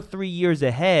 2 or 3 years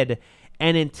ahead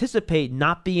and anticipate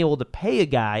not being able to pay a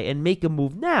guy and make a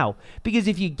move now. Because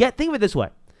if you think of it this way,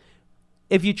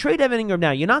 if you trade Evan Ingram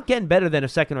now, you're not getting better than a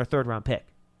 2nd or 3rd round pick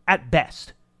at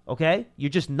best, okay? You're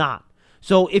just not.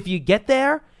 So if you get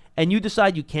there and you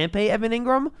decide you can't pay Evan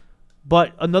Ingram,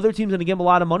 but another team's going to give him a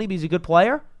lot of money because he's a good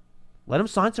player, Let him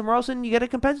sign somewhere else, and you get a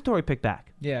compensatory pick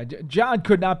back. Yeah, John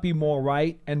could not be more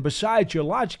right. And besides, your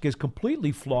logic is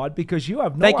completely flawed because you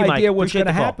have no Thank you, Mike. idea what's Appreciate going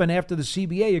to the call. happen after the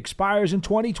CBA expires in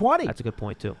 2020. That's a good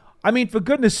point, too. I mean, for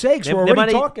goodness sakes, we're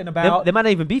already talking about... There might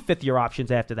not even be fifth-year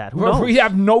options after that. Who knows? We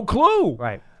have no clue.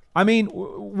 Right. I mean,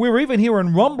 we're even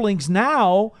hearing rumblings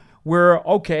now where,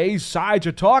 okay, sides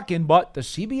are talking, but the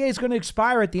CBA is going to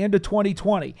expire at the end of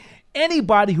 2020.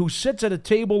 Anybody who sits at a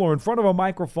table or in front of a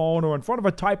microphone or in front of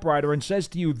a typewriter and says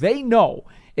to you they know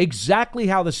exactly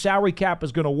how the salary cap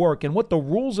is going to work and what the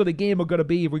rules of the game are going to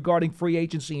be regarding free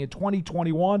agency in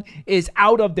 2021 is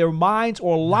out of their minds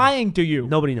or lying to you.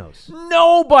 Nobody knows.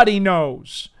 Nobody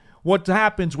knows what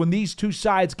happens when these two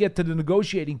sides get to the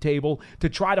negotiating table to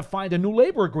try to find a new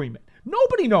labor agreement.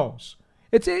 Nobody knows.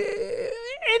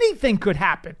 Anything could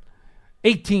happen.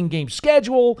 18-game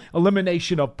schedule,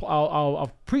 elimination of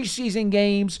preseason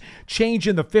games, change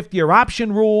in the fifth-year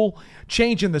option rule,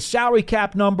 change in the salary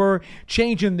cap number,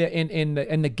 change in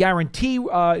the guarantee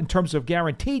in terms of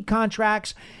guaranteed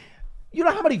contracts. You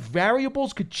know how many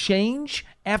variables could change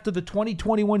after the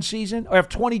 2021 season or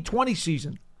after 2020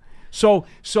 season? So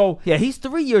yeah, he's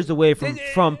 3 years away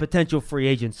from potential free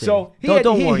agency. So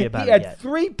don't worry about it yet. He had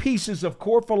 3 pieces of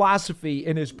core philosophy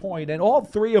in his point, and all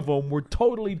 3 of them were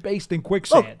totally based in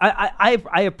quicksand. Look,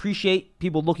 I appreciate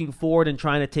people looking forward and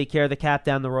trying to take care of the cap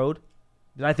down the road.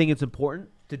 I think it's important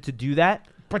to do that.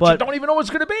 But you don't even know what it's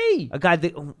going to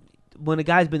be. When a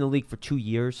guy's been in the league for 2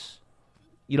 years,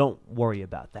 you don't worry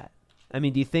about that. I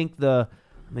mean, do you think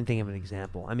I'm thinking of an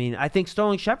example. I mean, I think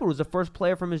Sterling Shepard was the first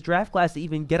player from his draft class to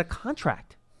even get a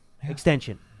contract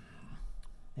extension.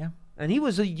 Yeah. And he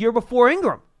was a year before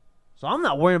Ingram. So I'm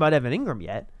not worrying about Evan Ingram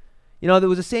yet. You know, there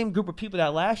was the same group of people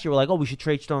that last year were like, oh, we should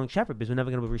trade Sterling Shepard because we're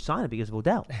never going to re-sign him because of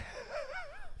Odell.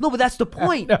 No, but that's the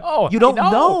point. No, you don't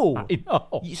know. I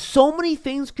know. So many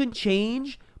things can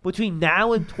change between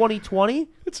now and 2020.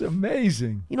 It's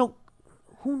amazing. You know,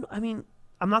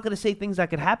 I'm not going to say things that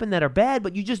could happen that are bad,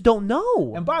 but you just don't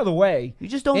know. And by the way, you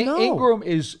just don't know. Ingram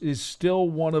is still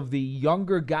one of the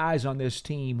younger guys on this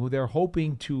team who they're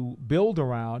hoping to build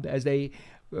around as they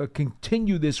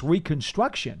continue this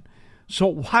reconstruction. So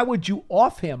why would you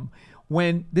off him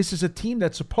when this is a team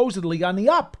that's supposedly on the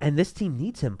up? And this team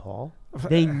needs him, Paul.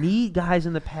 They need guys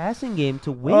in the passing game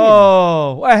to win.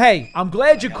 Oh, well, hey, I'm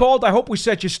glad you called. I hope we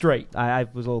set you straight. I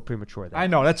was a little premature there. I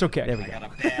know. That's okay. There we go. I got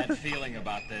a bad feeling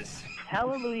about this.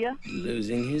 Hallelujah.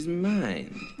 Losing his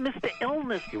mind. Mr.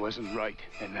 Illness. He wasn't right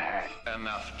in that.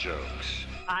 Enough jokes.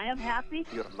 I am happy.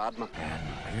 You're a madman.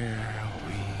 And here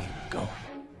we go.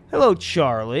 Hello,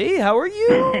 Charlie. How are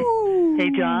you? Hey,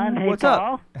 John. Hey, What's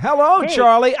Paul. up? Hello, Hey.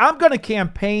 Charlie. I'm going to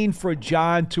campaign for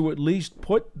John to at least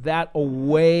put that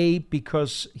away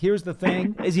because here's the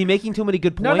thing. Is he making too many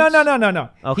good points? No.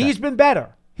 Okay. He's been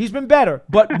better.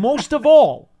 But most of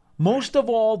all,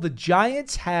 the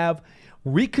Giants have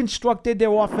reconstructed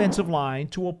their offensive line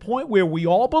to a point where we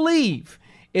all believe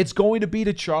it's going to be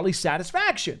to Charlie's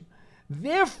satisfaction.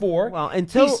 Therefore,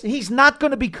 he's not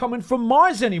going to be coming from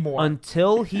Mars anymore.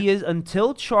 Until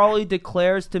Charlie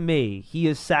declares to me he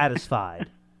is satisfied,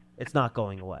 it's not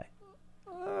going away.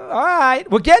 All right.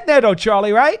 We're getting there, though,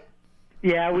 Charlie, right?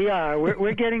 Yeah, we are.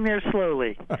 We're getting there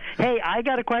slowly. Hey, I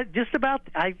got a question. This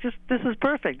is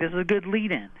perfect. This is a good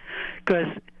lead-in. Because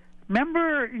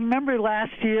remember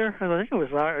last year? I think it was.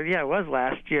 Yeah, it was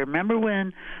last year. Remember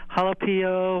when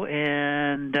Jalapeno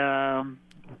and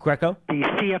Greco? the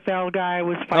CFL guy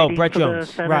was fighting Brett for Jones.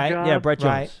 the center Right, job? Yeah, Brett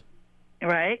Jones.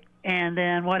 Right. And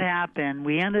then what happened?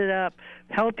 We ended up,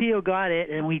 Jalapeno got it,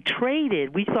 and we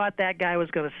traded. We thought that guy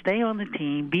was going to stay on the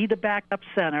team, be the backup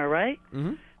center, right?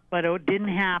 Mm-hmm. But it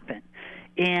didn't happen.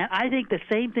 And I think the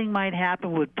same thing might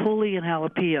happen with Pulley and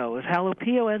Jalapeno. If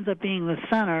Jalapeno ends up being the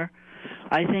center,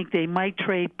 I think they might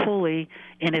trade Pulley.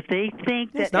 And if they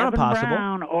think It's that not Evan impossible.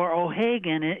 Brown or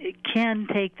O'Hagan it can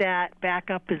take that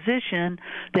backup position,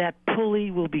 that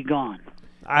Pulley will be gone.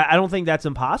 I don't think that's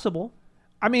impossible.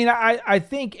 I mean, I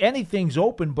think anything's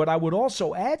open, but I would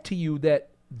also add to you that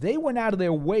they went out of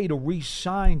their way to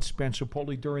re-sign Spencer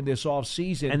Pulley during this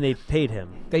offseason. And they paid him.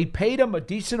 They paid him a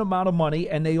decent amount of money,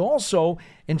 and they also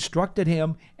instructed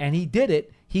him, and he did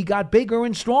it. He got bigger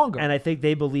and stronger. And I think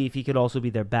they believe he could also be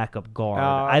their backup guard.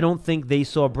 I don't think they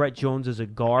saw Brett Jones as a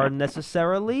guard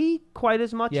necessarily quite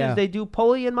as much as they do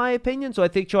Pulley, in my opinion. So I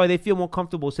think, Charlie, they feel more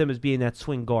comfortable with him as being that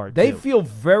swing guard. They too. feel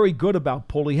very good about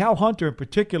Pulley. Hal Hunter, in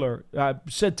particular,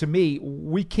 said to me,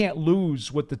 we can't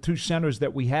lose with the two centers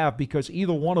that we have because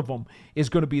either one of them is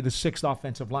going to be the sixth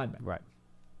offensive lineman. Right.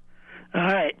 All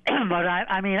right. But,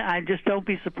 I mean, I just don't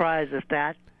be surprised if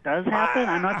that does happen.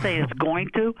 I'm not saying it's going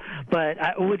to, but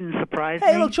it wouldn't surprise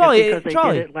Hey, me look, Charlie, just because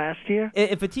Charlie, they did it last year.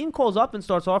 If a team calls up and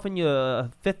starts offering you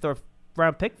a 5th or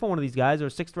round pick for one of these guys, or a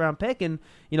 6th round pick, and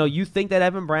you think that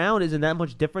Evan Brown isn't that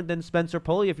much different than Spencer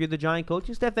Pulley, if you're the Giant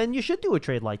coaching staff, then you should do a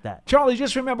trade like that. Charlie,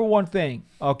 just remember one thing,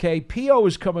 okay? P.O.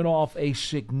 is coming off a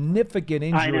significant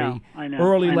injury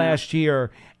early last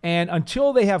year, and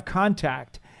until they have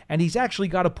contact, and he's actually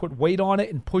got to put weight on it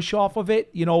and push off of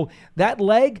it, that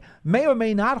leg may or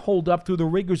may not hold up through the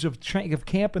rigors of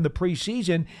camp in the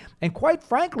preseason. And quite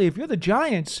frankly, if you're the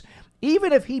Giants,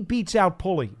 even if he beats out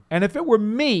Pulley, and if it were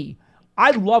me,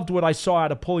 I loved what I saw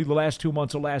out of Pulley the last 2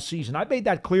 months of last season. I made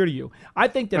that clear to you. I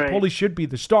think that Pulley should be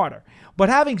the starter. But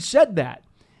having said that,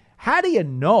 how do you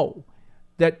know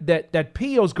that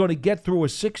P.O.'s going to get through a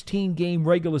 16-game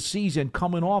regular season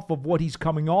coming off of what he's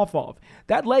coming off of?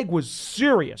 That leg was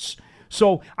serious.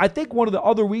 So I think one of the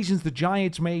other reasons the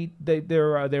Giants made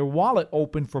their wallet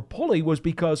open for Pulley was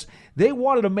because they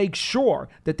wanted to make sure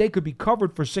that they could be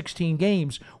covered for 16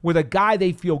 games with a guy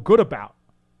they feel good about.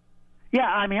 Yeah,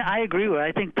 I mean, I agree with it.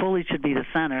 I think Pulley should be the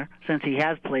center since he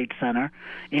has played center,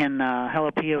 and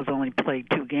Jalapio's only played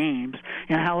 2 games,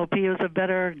 and Jalapio's a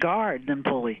better guard than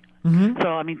Pulley. Mm-hmm. So,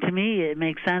 I mean, to me, it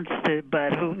makes sense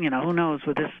but who knows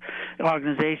with this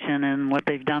organization and what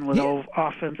they've done with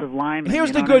offensive linemen.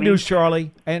 Here's the good news,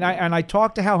 Charlie, and I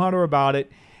talked to Hal Hunter about it,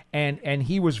 and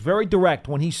he was very direct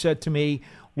when he said to me,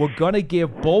 we're going to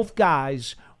give both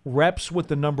guys reps with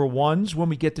the number 1s when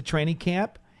we get to training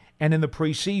camp and in the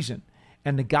preseason.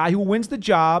 And the guy who wins the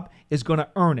job is going to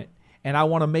earn it. And I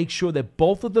want to make sure that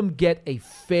both of them get a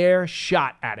fair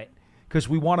shot at it because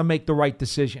we want to make the right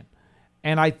decision.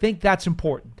 And I think that's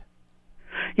important.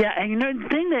 Yeah, and the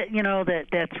thing that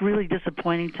that's really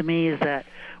disappointing to me is that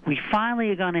we finally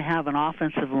are going to have an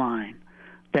offensive line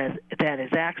that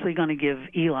is actually going to give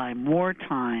Eli more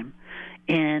time.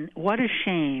 And what a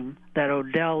shame that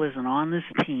Odell isn't on this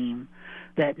team,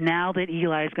 that now that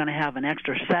Eli is going to have an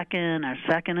extra second or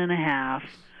second and a half,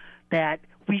 that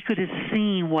we could have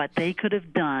seen what they could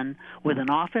have done with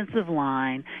an offensive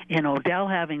line and Odell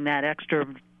having that extra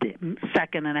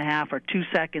second and a half or 2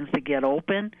 seconds to get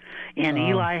open and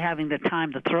Eli having the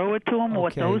time to throw it to him,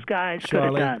 what those guys could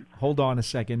have done. Hold on a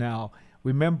second now.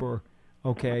 Remember,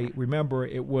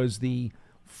 it was the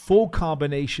full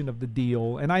combination of the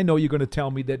deal, and I know you're going to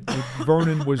tell me that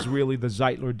Vernon was really the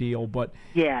Zeitler deal, but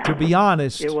to be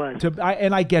honest, it was.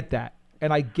 I get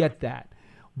that.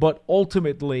 But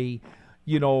ultimately,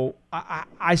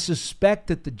 I suspect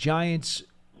that the Giants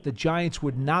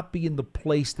would not be in the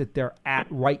place that they're at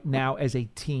right now as a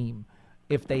team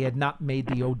if they had not made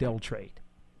the Odell trade.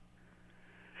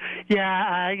 Yeah,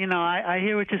 I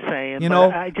hear what you're saying.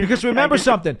 Because remember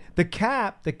something, the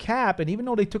cap, and even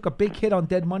though they took a big hit on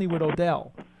dead money with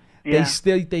Odell,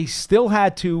 they still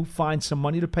had to find some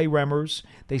money to pay Remmers.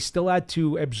 They still had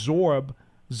to absorb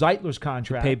Zeitler's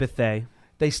contract. Pay Bethea.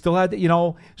 They still had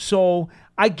to, so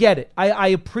I get it. I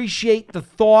appreciate the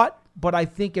thought, but I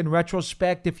think in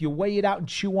retrospect, if you weigh it out and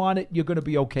chew on it, you're going to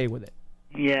be okay with it.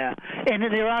 Yeah, and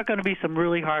there are going to be some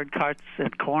really hard cuts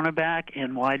at cornerback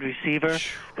and wide receiver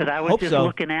because I was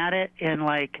looking at it and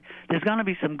there's going to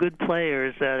be some good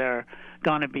players that are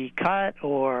going to be cut,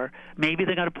 or maybe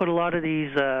they're going to put a lot of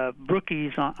these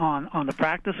rookies on the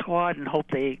practice squad and hope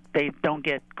they don't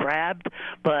get grabbed.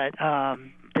 But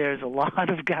there's a lot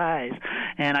of guys,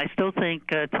 and I still think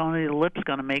Tony the Lip's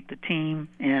going to make the team,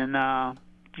 and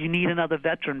you need another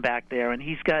veteran back there, and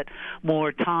he's got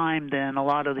more time than a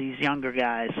lot of these younger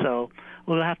guys. So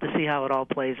we'll have to see how it all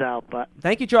plays out. But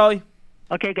thank you, Charlie.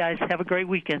 Okay, guys, have a great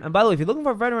weekend. And by the way, if you're looking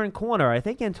for a veteran corner, I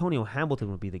think Antonio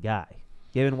Hamilton would be the guy,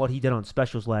 given what he did on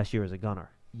specials last year as a gunner.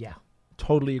 Yeah,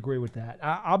 totally agree with that.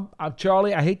 I'm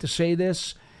Charlie, I hate to say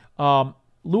this. Lou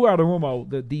Anarumo,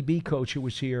 the DB coach who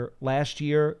was here last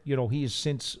year, he has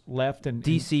since left. And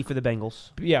DC for the Bengals.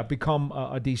 Yeah, become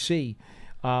a DC.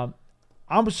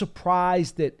 I'm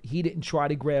surprised that he didn't try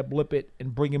to grab Lippett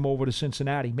and bring him over to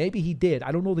Cincinnati. Maybe he did.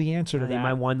 I don't know the answer to that. He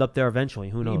might wind up there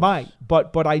eventually. Who knows? He might.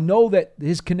 But I know that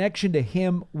his connection to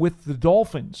him with the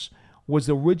Dolphins was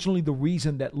originally the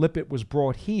reason that Lippett was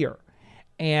brought here.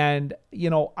 And,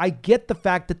 I get the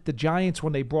fact that the Giants,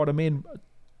 when they brought him in,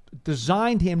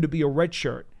 designed him to be a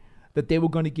redshirt, that they were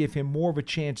going to give him more of a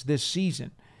chance this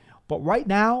season. But right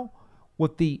now,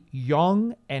 with the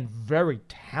young and very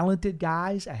talented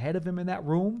guys ahead of him in that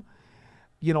room,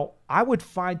 I would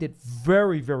find it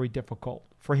very, very difficult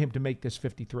for him to make this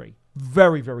 53.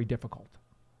 Very, very difficult.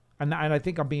 And I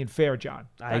think I'm being fair, John.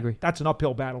 I agree. That's an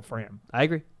uphill battle for him. I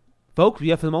agree. Folks, we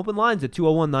have some open lines at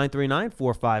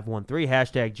 201-939-4513,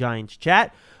 hashtag Giants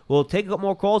Chat. We'll take a couple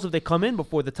more calls if they come in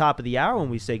before the top of the hour when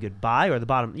we say goodbye, or the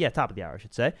bottom, top of the hour, I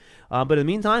should say. But in the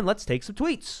meantime, let's take some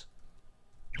tweets.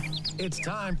 It's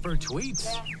time for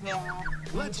tweets.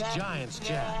 Let's Giants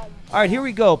Chat. All right, here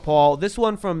we go, Paul. This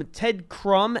one from Ted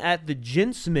Crum at the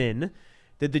Ginsman.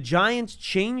 Did the Giants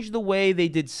change the way they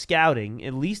did scouting,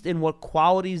 at least in what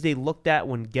qualities they looked at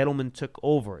when Gettleman took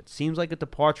over? It seems like a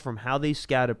departure from how they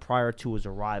scouted prior to his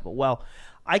arrival. Well,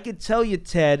 I could tell you,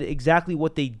 Ted, exactly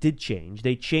what they did change.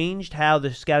 They changed how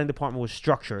the scouting department was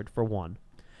structured, for one.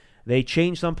 They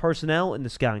changed some personnel in the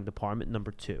scouting department, number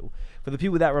two. For the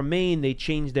people that remain, they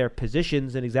changed their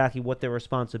positions and exactly what their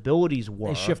responsibilities were.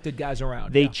 They shifted guys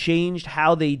around. They changed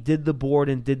how they did the board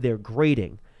and did their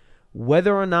grading.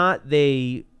 Whether or not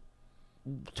they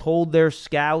told their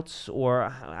scouts, or,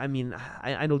 I mean,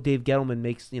 I know Dave Gettleman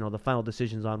makes, the final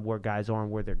decisions on where guys are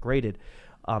and where they're graded.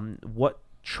 What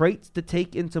traits to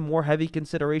take into more heavy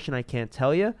consideration, I can't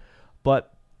tell you.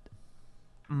 But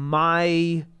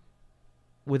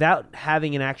without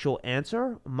having an actual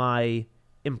answer, my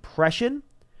impression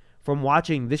from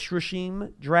watching this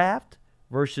regime draft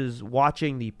versus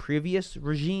watching the previous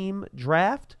regime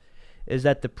draft is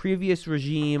that the previous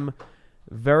regime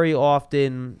very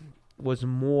often was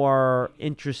more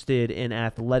interested in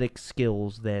athletic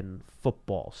skills than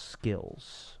football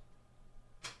skills.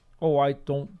 Oh, I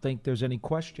don't think there's any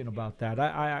question about that.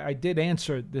 I did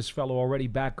answer this fellow already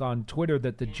back on Twitter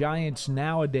that the Giants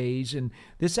nowadays, and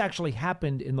this actually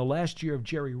happened in the last year of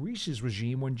Jerry Reese's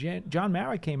regime when John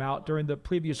Mara came out during the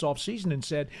previous offseason and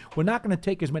said, we're not going to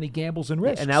take as many gambles and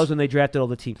risks. And that was when they drafted all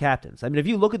the team captains. I mean, if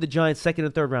you look at the Giants' second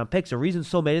and third round picks, the reason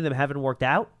so many of them haven't worked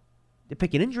out, they're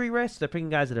picking injury risks, they're picking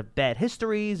guys that have bad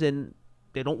histories, and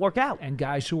they don't work out. And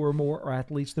guys who are more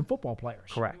athletes than football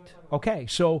players. Correct. Okay,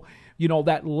 so,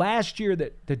 that last year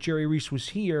that Jerry Reese was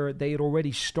here, they had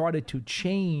already started to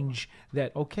change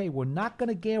that, okay, we're not going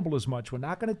to gamble as much. We're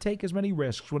not going to take as many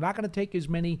risks. We're not going to take as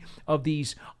many of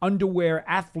these underwear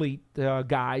athlete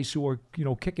guys who are,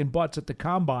 kicking butts at the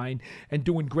combine and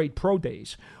doing great pro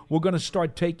days. We're going to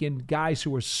start taking guys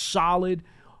who are solid,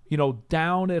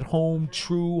 down at home,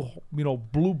 true,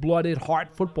 blue-blooded, heart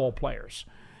football players.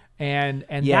 And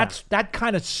that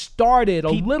kind of started a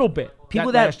little bit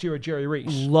people that last year at Jerry Reese.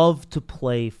 Love to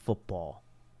play football.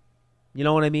 You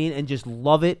know what I mean? And just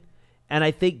love it. And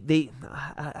I think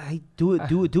I do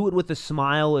it with a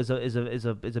smile is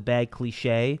a bad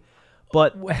cliche,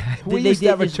 but we used to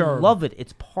have a term. Love it.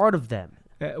 It's part of them.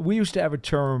 We used to have a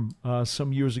term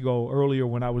some years ago, earlier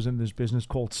when I was in this business,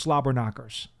 called slobber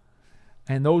knockers.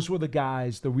 And those were the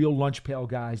guys, the real lunch pail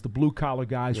guys, the blue-collar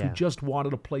guys who just wanted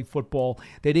to play football.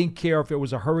 They didn't care if it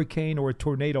was a hurricane or a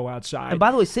tornado outside. And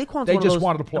by the way, Saquon's they one just of those,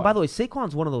 wanted to play. And by the way,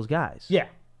 Saquon's one of those guys. Yeah.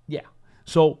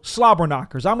 So slobber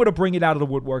knockers. I'm going to bring it out of the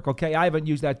woodwork, okay? I haven't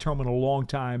used that term in a long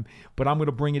time, but I'm going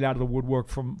to bring it out of the woodwork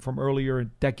from earlier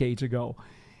decades ago.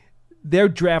 They're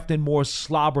drafting more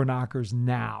slobber knockers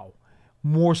now,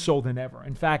 more so than ever.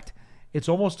 In fact, it's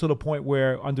almost to the point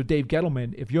where under Dave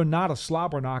Gettleman, if you're not a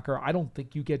slobber knocker, I don't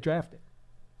think you get drafted.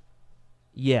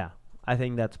 Yeah, I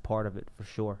think that's part of it for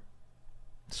sure.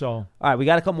 So, all right, we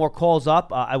got a couple more calls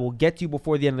up. I will get to you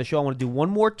before the end of the show. I want to do one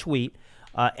more tweet.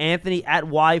 Anthony at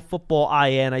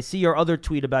YFootballIN. I see your other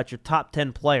tweet about your top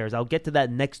 10 players. I'll get to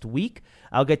that next week.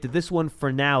 I'll get to this one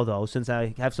for now, though, since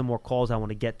I have some more calls I want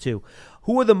to get to.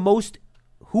 Who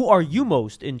are you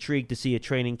most intrigued to see at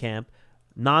training camp?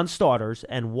 Non-starters,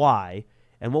 and why,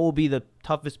 and what will be the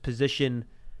toughest position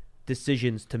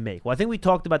decisions to make? Well, I think we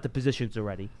talked about the positions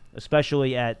already,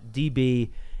 especially at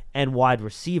DB and wide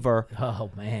receiver.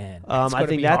 Oh, man. I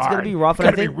think that's going to be rough. It's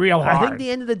going to be real hard. I think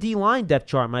the end of the D-line depth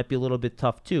chart might be a little bit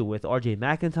tough, too, with R.J.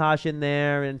 McIntosh in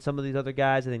there and some of these other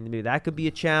guys. I think maybe that could be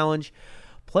a challenge.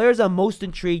 Players I'm most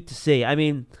intrigued to see. I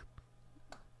mean,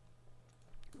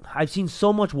 I've seen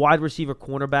so much wide receiver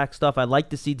cornerback stuff. I'd like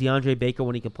to see DeAndre Baker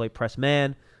when he can play press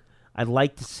man. I'd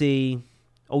like to see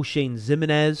O'Shane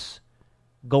Ximines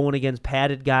going against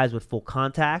padded guys with full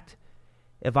contact.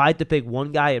 If I had to pick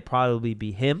one guy, it'd probably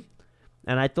be him.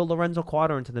 And I'd throw Lorenzo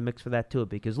Carter into the mix for that too.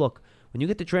 Because look, when you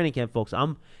get to training camp, folks,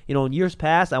 in years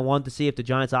past, I wanted to see if the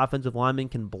Giants offensive linemen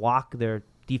can block their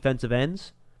defensive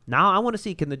ends. Now I want to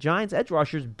see, can the Giants edge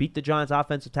rushers beat the Giants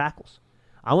offensive tackles?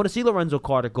 I want to see Lorenzo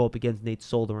Carter go up against Nate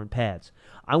Solder in pads.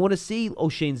 I want to see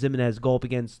O'Shane Ximines go up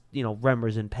against,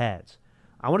 Remmers in pads.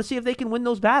 I want to see if they can win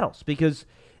those battles, because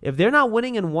if they're not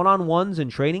winning in one-on-ones in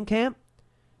training camp,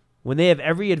 when they have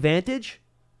every advantage,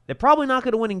 they're probably not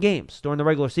going to win in games during the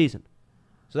regular season.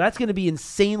 So that's going to be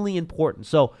insanely important.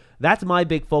 So that's my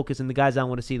big focus, and the guys I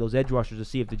want to see, those edge rushers, to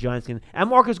see if the Giants can. And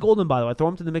Marcus Golden, by the way, I throw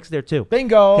him to the mix there too.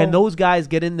 Bingo. Can those guys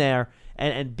get in there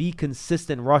and be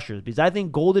consistent rushers? Because I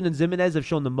think Golden and Zimenez have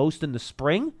shown the most in the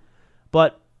spring,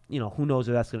 but who knows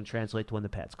if that's going to translate to when the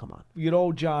pads come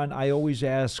on. John, I always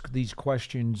ask these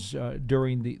questions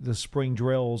during the spring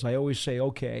drills. I always say,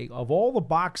 okay, of all the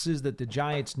boxes that the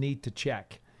Giants need to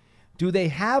check, do they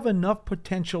have enough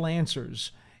potential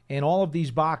answers in all of these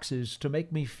boxes to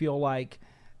make me feel like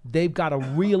they've got a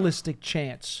realistic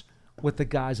chance with the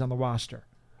guys on the roster?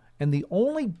 And the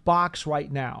only box right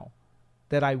now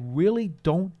that I really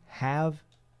don't have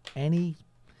any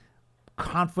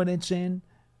confidence in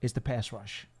is the pass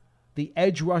rush. The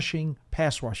edge rushing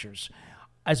pass rushers.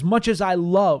 As much as I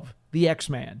love the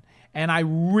X-Man, and I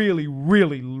really,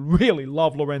 really, really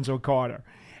love Lorenzo Carter,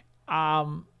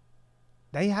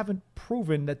 they haven't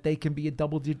proven that they can be a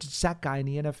double-digit sack guy in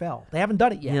the NFL. They haven't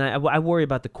done it yet. Yeah, I worry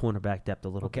about the cornerback depth a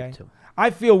little bit too. I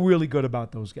feel really good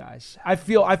about those guys. I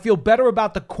feel better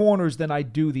about the corners than I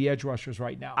do the edge rushers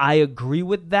right now. I agree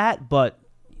with that, but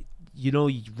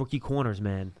rookie corners,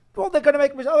 man. Well, they're going to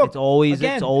make mistakes. It's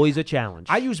always a challenge.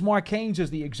 I use Mark Haynes as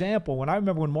the example. When I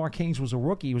remember when Mark Haynes was a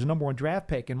rookie, he was a number 1 draft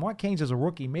pick, and Mark Haynes as a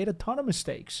rookie made a ton of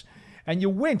mistakes. And you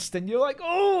winced, and you're like,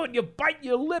 oh, and you bite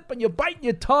your lip, and you bite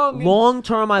your tongue. Long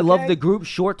term, I love the group.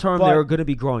 Short term, there are going to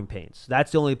be growing pains.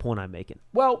 That's the only point I'm making.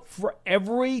 Well, for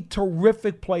every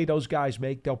terrific play those guys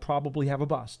make, they'll probably have a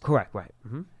bust. Correct, right.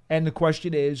 Mm-hmm. And the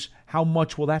question is, how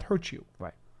much will that hurt you?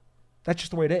 Right. That's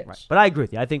just the way it is. Right. But I agree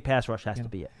with you. I think pass rush has to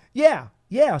be it. Yeah.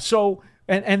 So,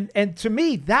 and to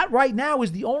me, that right now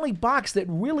is the only box that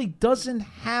really doesn't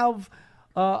have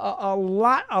a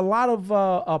lot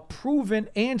of proven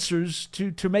answers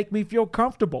to make me feel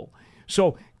comfortable.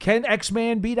 So, can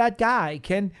X-Man be that guy?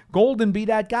 Can Golden be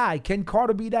that guy? Can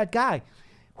Carter be that guy?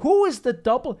 Who is the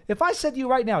double? If I said to you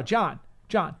right now, John,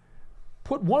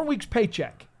 put 1 week's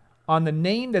paycheck on the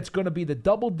name that's going to be the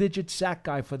double-digit sack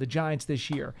guy for the Giants this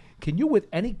year, can you with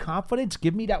any confidence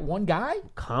give me that one guy?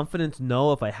 Confidence,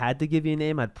 no. If I had to give you a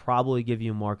name, I'd probably give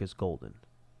you Marcus Golden.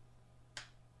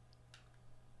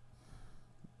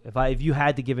 If you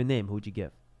had to give a name, who'd you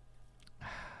give?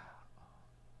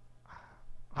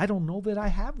 I don't know that I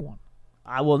have one.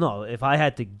 No. If I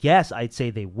had to guess, I'd say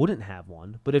they wouldn't have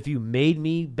one. But if you made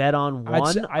me bet on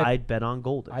one, I'd bet on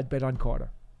Golden. I'd bet on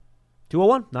Carter.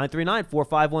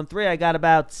 201-939-4513. I got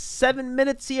about 7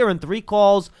 minutes here and 3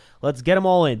 calls. Let's get them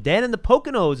all in. Dan in the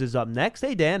Poconos is up next.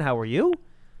 Hey, Dan, how are you?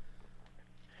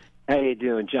 How you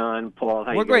doing, John, Paul?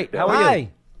 We're great. How are you?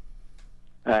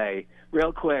 Hey,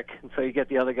 real quick, so you get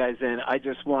the other guys in, I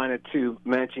just wanted to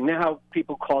mention, how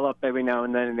people call up every now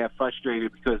and then and they're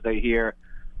frustrated because they hear,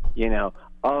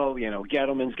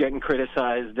 Gettleman's getting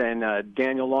criticized and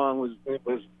Daniel Long was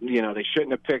they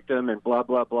shouldn't have picked him and blah,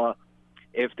 blah, blah.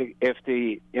 If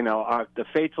the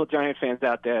faithful Giant fans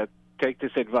out there take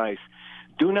this advice,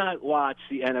 do not watch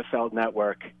the NFL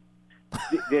Network.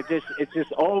 It's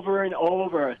just over and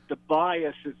over. The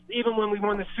bias is, even when we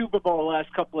won the Super Bowl the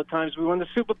last couple of times, we won the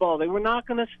Super Bowl. They were not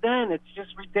going to stand. It's just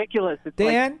ridiculous. It's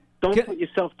Dan, don't put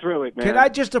yourself through it, man. Can I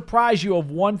just apprise you of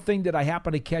one thing that I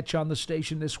happen to catch on the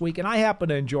station this week? And I happen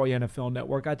to enjoy NFL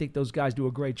Network. I think those guys do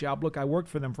a great job. Look, I worked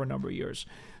for them for a number of years,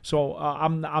 so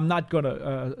I'm not going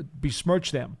to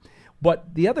besmirch them.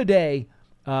 But the other day,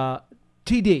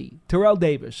 TD, Terrell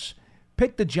Davis,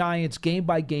 picked the Giants game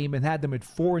by game and had them at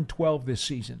 4-12 this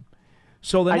season.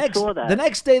 So the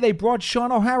next day they brought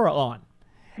Sean O'Hara on,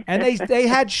 and they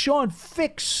had Sean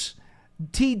fix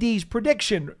TD's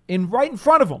prediction right in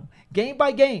front of him, game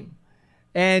by game.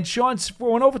 And Sean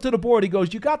went over to the board. He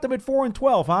goes, "You got them at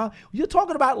 4-12, huh? You're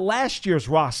talking about last year's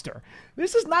roster.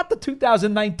 This is not the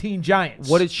 2019 Giants."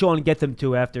 What did Sean get them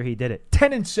to after he did it?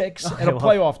 10-6 and a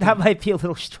playoff team. That might be a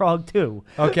little strong too.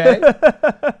 Okay.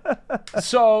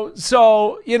 So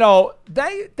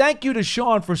thank you to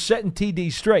Sean for setting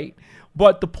TD straight.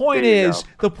 But the point is,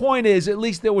 at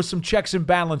least there was some checks and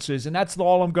balances, and that's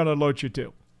all I'm going to alert you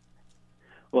to.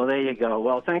 Well, there you go.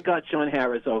 Well, thank God Sean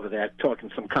Harris over there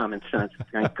talking some common sense.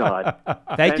 Thank God.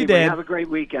 Thank you, Dan. Have a great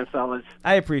weekend, fellas.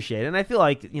 I appreciate it. And I feel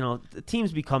like, the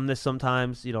teams become this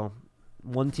sometimes.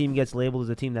 One team gets labeled as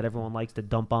a team that everyone likes to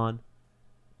dump on.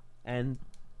 And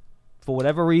for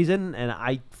whatever reason, and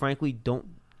I frankly don't,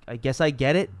 I guess I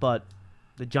get it, but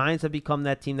the Giants have become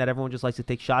that team that everyone just likes to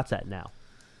take shots at now.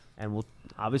 And we'll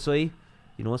obviously,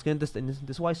 what's going to, this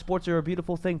is why sports are a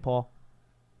beautiful thing, Paul.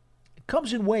 It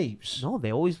comes in waves. No,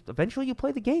 eventually you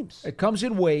play the games. It comes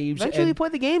in waves. Eventually you play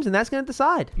the games, and that's going to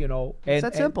decide. It's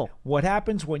that simple. What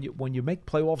happens when you make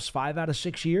playoffs 5 out of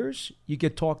 6 years, you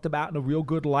get talked about in a real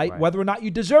good light, whether or not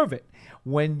you deserve it.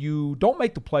 When you don't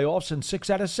make the playoffs in 6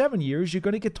 out of 7 years, you're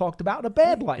going to get talked about in a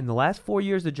bad light. In the last 4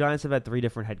 years, the Giants have had 3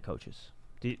 different head coaches.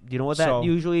 Do you know what that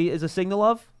usually is a signal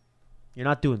of? You're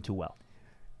not doing too well.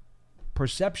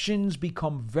 Perceptions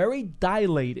become very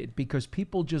dilated because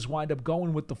people just wind up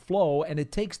going with the flow, and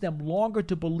it takes them longer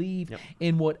to believe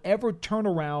in whatever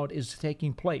turnaround is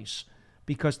taking place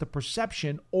because the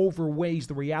perception overweighs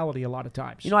the reality a lot of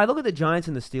times. I look at the Giants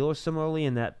and the Steelers similarly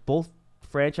in that both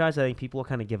franchises, I think people are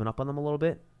kind of giving up on them a little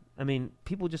bit. I mean,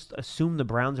 people just assume the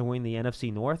Browns are winning the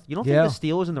NFC North. You don't think the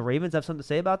Steelers and the Ravens have something to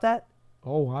say about that?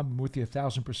 Oh, I'm with you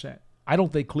 1,000%. I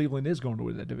don't think Cleveland is going to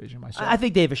win that division myself. I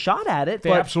think they have a shot at it.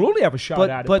 They absolutely have a shot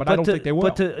at it, but I don't think they will.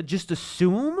 But to just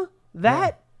assume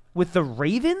that with the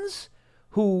Ravens,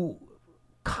 who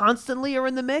constantly are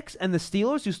in the mix, and the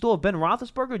Steelers, who still have Ben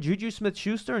Roethlisberger, Juju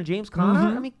Smith-Schuster, and James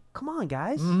Conner, I mean, come on,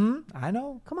 guys. I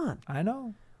know. Come on. I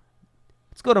know.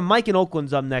 Let's go to Mike in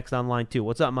Oakland's up next on line 2.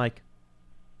 What's up, Mike?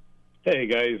 Hey,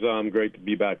 guys. Great to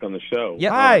be back on the show. Yeah.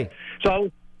 Hi.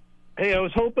 I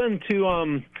was hoping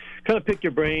to kind of pick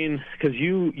your brain because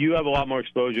you have a lot more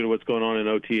exposure to what's going on in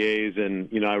OTAs,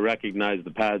 and I recognize the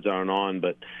pads aren't on,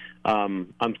 but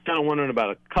I'm kind of wondering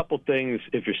about a couple things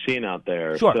if you're seeing out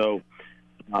there. Sure. So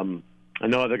I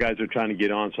know other guys are trying to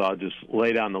get on, so I'll just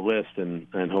lay down the list and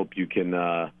hope you can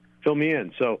fill me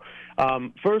in. So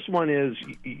first one is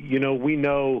we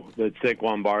know that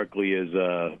Saquon Barkley is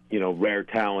a rare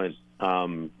talent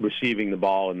receiving the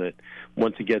ball, and that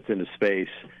once he gets into space,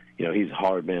 he's a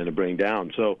hard man to bring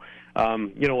down. So,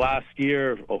 last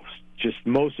year, just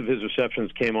most of his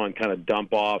receptions came on kind of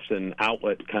dump-offs and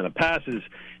outlet kind of passes,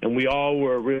 and we all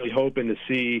were really hoping to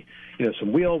see,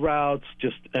 some wheel routes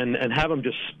and have him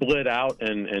just split out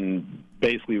and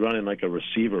basically running like a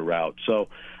receiver route. So,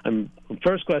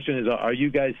 first question is, are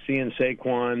you guys seeing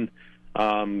Saquon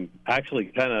actually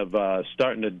kind of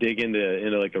starting to dig into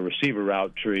like a receiver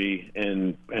route tree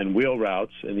and wheel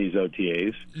routes in these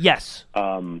OTAs? Yes.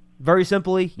 Very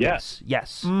simply, yes.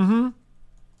 Mm-hmm.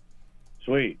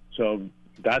 Sweet. So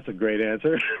that's a great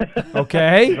answer.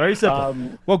 Okay. Very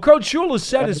simple. Well, Coach Shula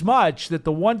said as much, that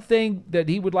the one thing that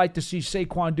he would like to see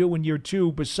Saquon do in year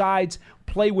 2, besides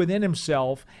play within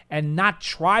himself and not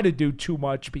try to do too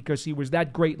much because he was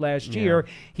that great last year,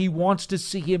 he wants to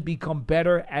see him become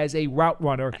better as a route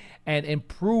runner and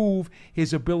improve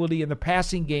his ability in the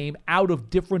passing game out of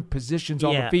different positions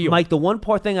on the field. Mike, the one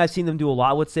part thing I've seen them do a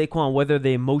lot with Saquon, whether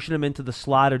they motion him into the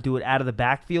slot or do it out of the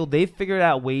backfield, they've figured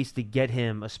out ways to get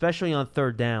him, especially on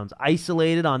third downs,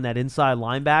 isolated on that inside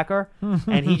linebacker,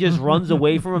 and he just runs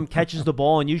away from him, catches the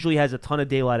ball, and usually has a ton of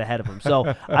daylight ahead of him.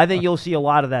 So I think you'll see a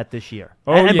lot of that this year.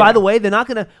 And by the way, they're not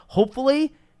going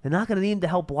to need him to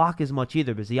help block as much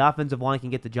either because the offensive line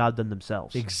can get the job done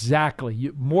themselves.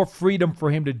 Exactly. More freedom for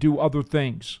him to do other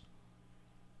things.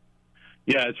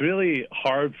 Yeah, it's really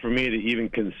hard for me to even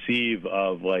conceive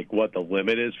of like what the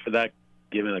limit is for that,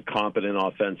 given a competent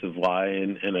offensive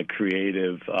line and a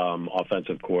creative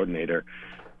offensive coordinator.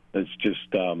 It's just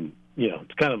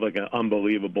it's kind of like an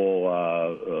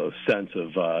unbelievable sense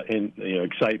of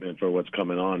excitement for what's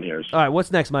coming on here. So, all right,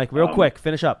 what's next, Mike? Real quick,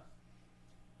 finish up.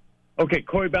 Okay,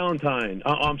 Corey Ballantyne.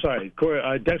 I'm sorry,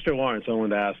 Dexter Lawrence. I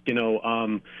wanted to ask.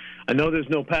 I know there's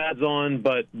no pads on,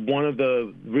 but one of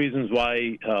the reasons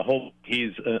why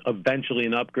he's eventually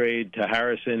an upgrade to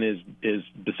Harrison is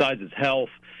besides his health,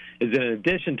 is in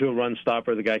addition to a run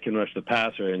stopper, the guy can rush the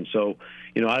passer, and so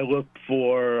I look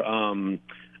for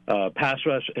pass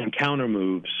rush and counter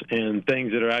moves and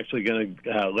things that are actually going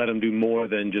to let him do more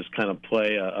than just kind of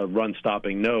play a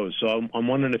run-stopping nose. So I'm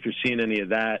wondering if you're seeing any of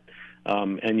that,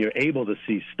 and you're able to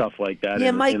see stuff like that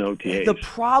in OTAs. The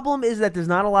problem is that there's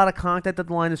not a lot of contact at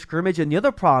the line of scrimmage, and the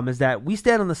other problem is that we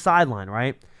stand on the sideline,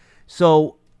 right?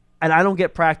 So, and I don't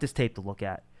get practice tape to look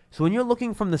at. So when you're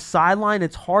looking from the sideline,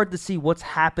 it's hard to see what's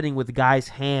happening with guys'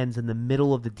 hands in the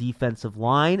middle of the defensive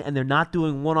line, and they're not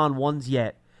doing one-on-ones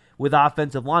yet with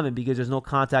offensive linemen because there's no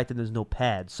contact and there's no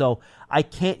pad. So I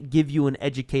can't give you an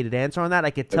educated answer on that.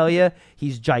 I could tell you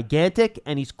he's gigantic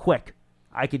and he's quick.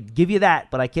 I could give you that,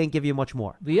 but I can't give you much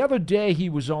more. The other day he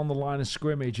was on the line of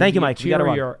scrimmage. Thank you, Mike.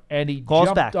 Interior, and he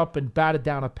jumped up and batted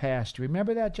down a pass. Do you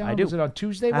remember that, John? I do. Was it on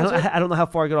Tuesday? I don't know how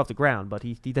far he got off the ground, but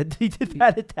he did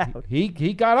bat it down. He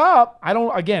got up. I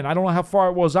don't know how far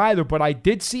it was either, but I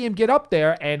did see him get up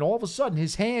there, and all of a sudden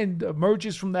his hand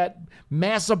emerges from that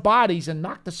mass of bodies and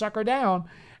knocked the sucker down.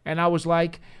 And I was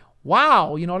like,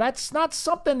 wow, that's not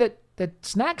something that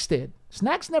Snacks did.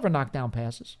 Snacks never knocked down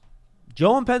passes.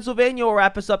 Joe in Pennsylvania will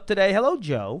wrap us up today. Hello,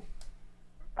 Joe.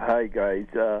 Hi, guys.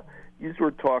 You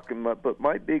were talking, but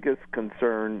my biggest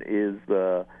concern is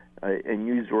and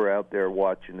you were out there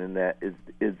watching, and that is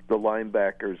the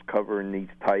linebackers covering these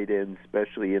tight ends,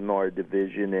 especially in our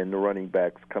division, and the running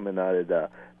backs coming out of the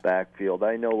backfield.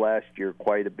 I know last year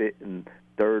quite a bit in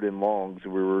third and longs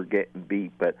we were getting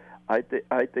beat, but I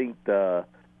think the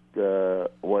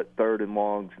third and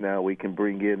longs now we can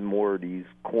bring in more of these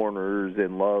corners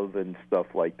and Love and stuff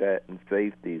like that and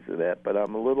safeties of that. But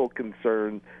I'm a little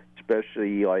concerned,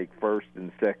 especially like first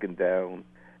and second down,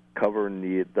 covering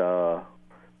the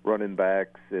running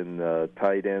backs and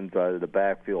tight ends out of the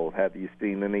backfield. Have you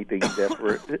seen anything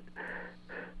different?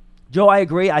 Joe, I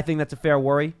agree. I think that's a fair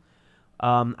worry.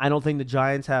 I don't think the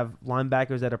Giants have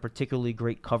linebackers that are particularly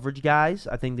great coverage guys.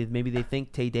 I think that maybe they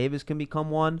think Tay Davis can become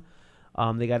one.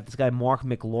 They got this guy Mark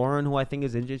McLaurin, who I think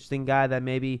is an interesting guy that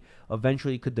maybe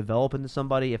eventually could develop into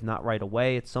somebody, if not right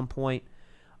away at some point.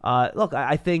 Look,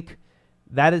 I think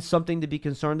that is something to be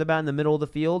concerned about in the middle of the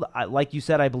field. Like you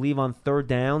said, I believe on third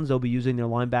downs they'll be using their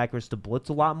linebackers to blitz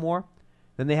a lot more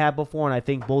than they have before, and I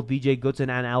think both B.J. Goodson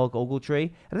and Alec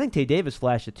Ogletree, and I think Tay Davis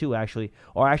flashed it too, actually,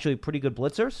 are actually pretty good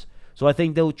blitzers. So I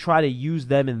think they'll try to use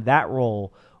them in that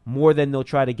role more than they'll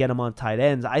try to get them on tight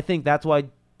ends. I think that's why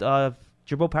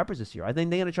Jabril Peppers this year. I think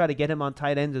they're going to try to get him on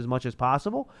tight ends as much as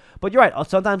possible. But you're right.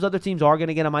 Sometimes other teams are going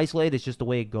to get him isolated. It's just the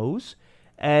way it goes.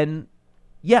 And,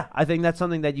 yeah, I think that's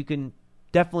something that you can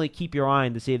definitely keep your eye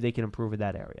on to see if they can improve in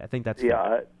that area. I think that's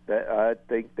fair. I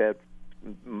think that's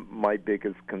my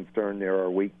biggest concern there, or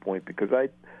weak point, because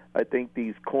I think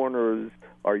these corners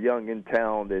are young and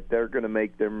talented. They're going to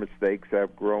make their mistakes,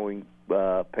 have growing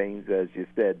pains, as you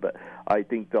said, but I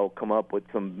think they'll come up with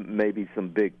maybe some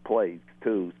big plays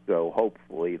too. So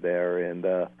hopefully there, and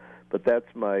but that's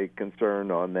my concern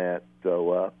on that.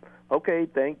 So okay,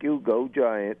 thank you. Go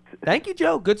Giants. Thank you,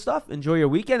 Joe. Good stuff. Enjoy your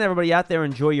weekend. Everybody out there,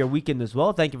 enjoy your weekend as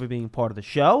well. Thank you for being part of the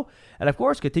show, and of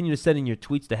course, continue to send in your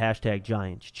tweets to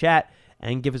 #GiantsChat.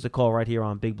 And give us a call right here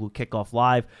on Big Blue Kickoff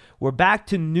Live. We're back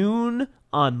to noon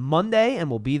on Monday,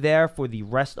 and we'll be there for the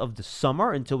rest of the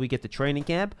summer until we get to training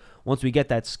camp. Once we get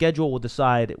that schedule, we'll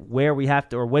decide where we have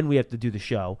to or when we have to do the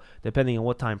show, depending on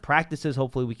what time practice is.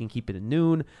 Hopefully, we can keep it at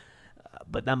noon,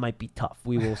 but that might be tough.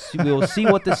 We will see, see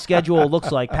what the schedule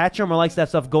looks like. Pat Shermer likes that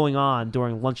stuff going on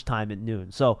during lunchtime at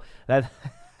noon, so that's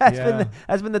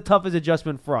been the toughest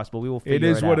adjustment for us, but we will figure it out.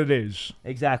 It is what it is.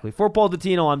 Exactly. For Paul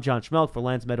Dottino, I'm John Schmelk. For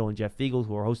Lance Meadow and Jeff Fiegel,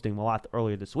 who are hosting a lot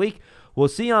earlier this week. We'll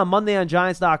see you on Monday on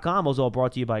Giants.com. Also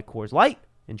brought to you by Coors Light.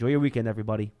 Enjoy your weekend,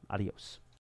 everybody. Adios.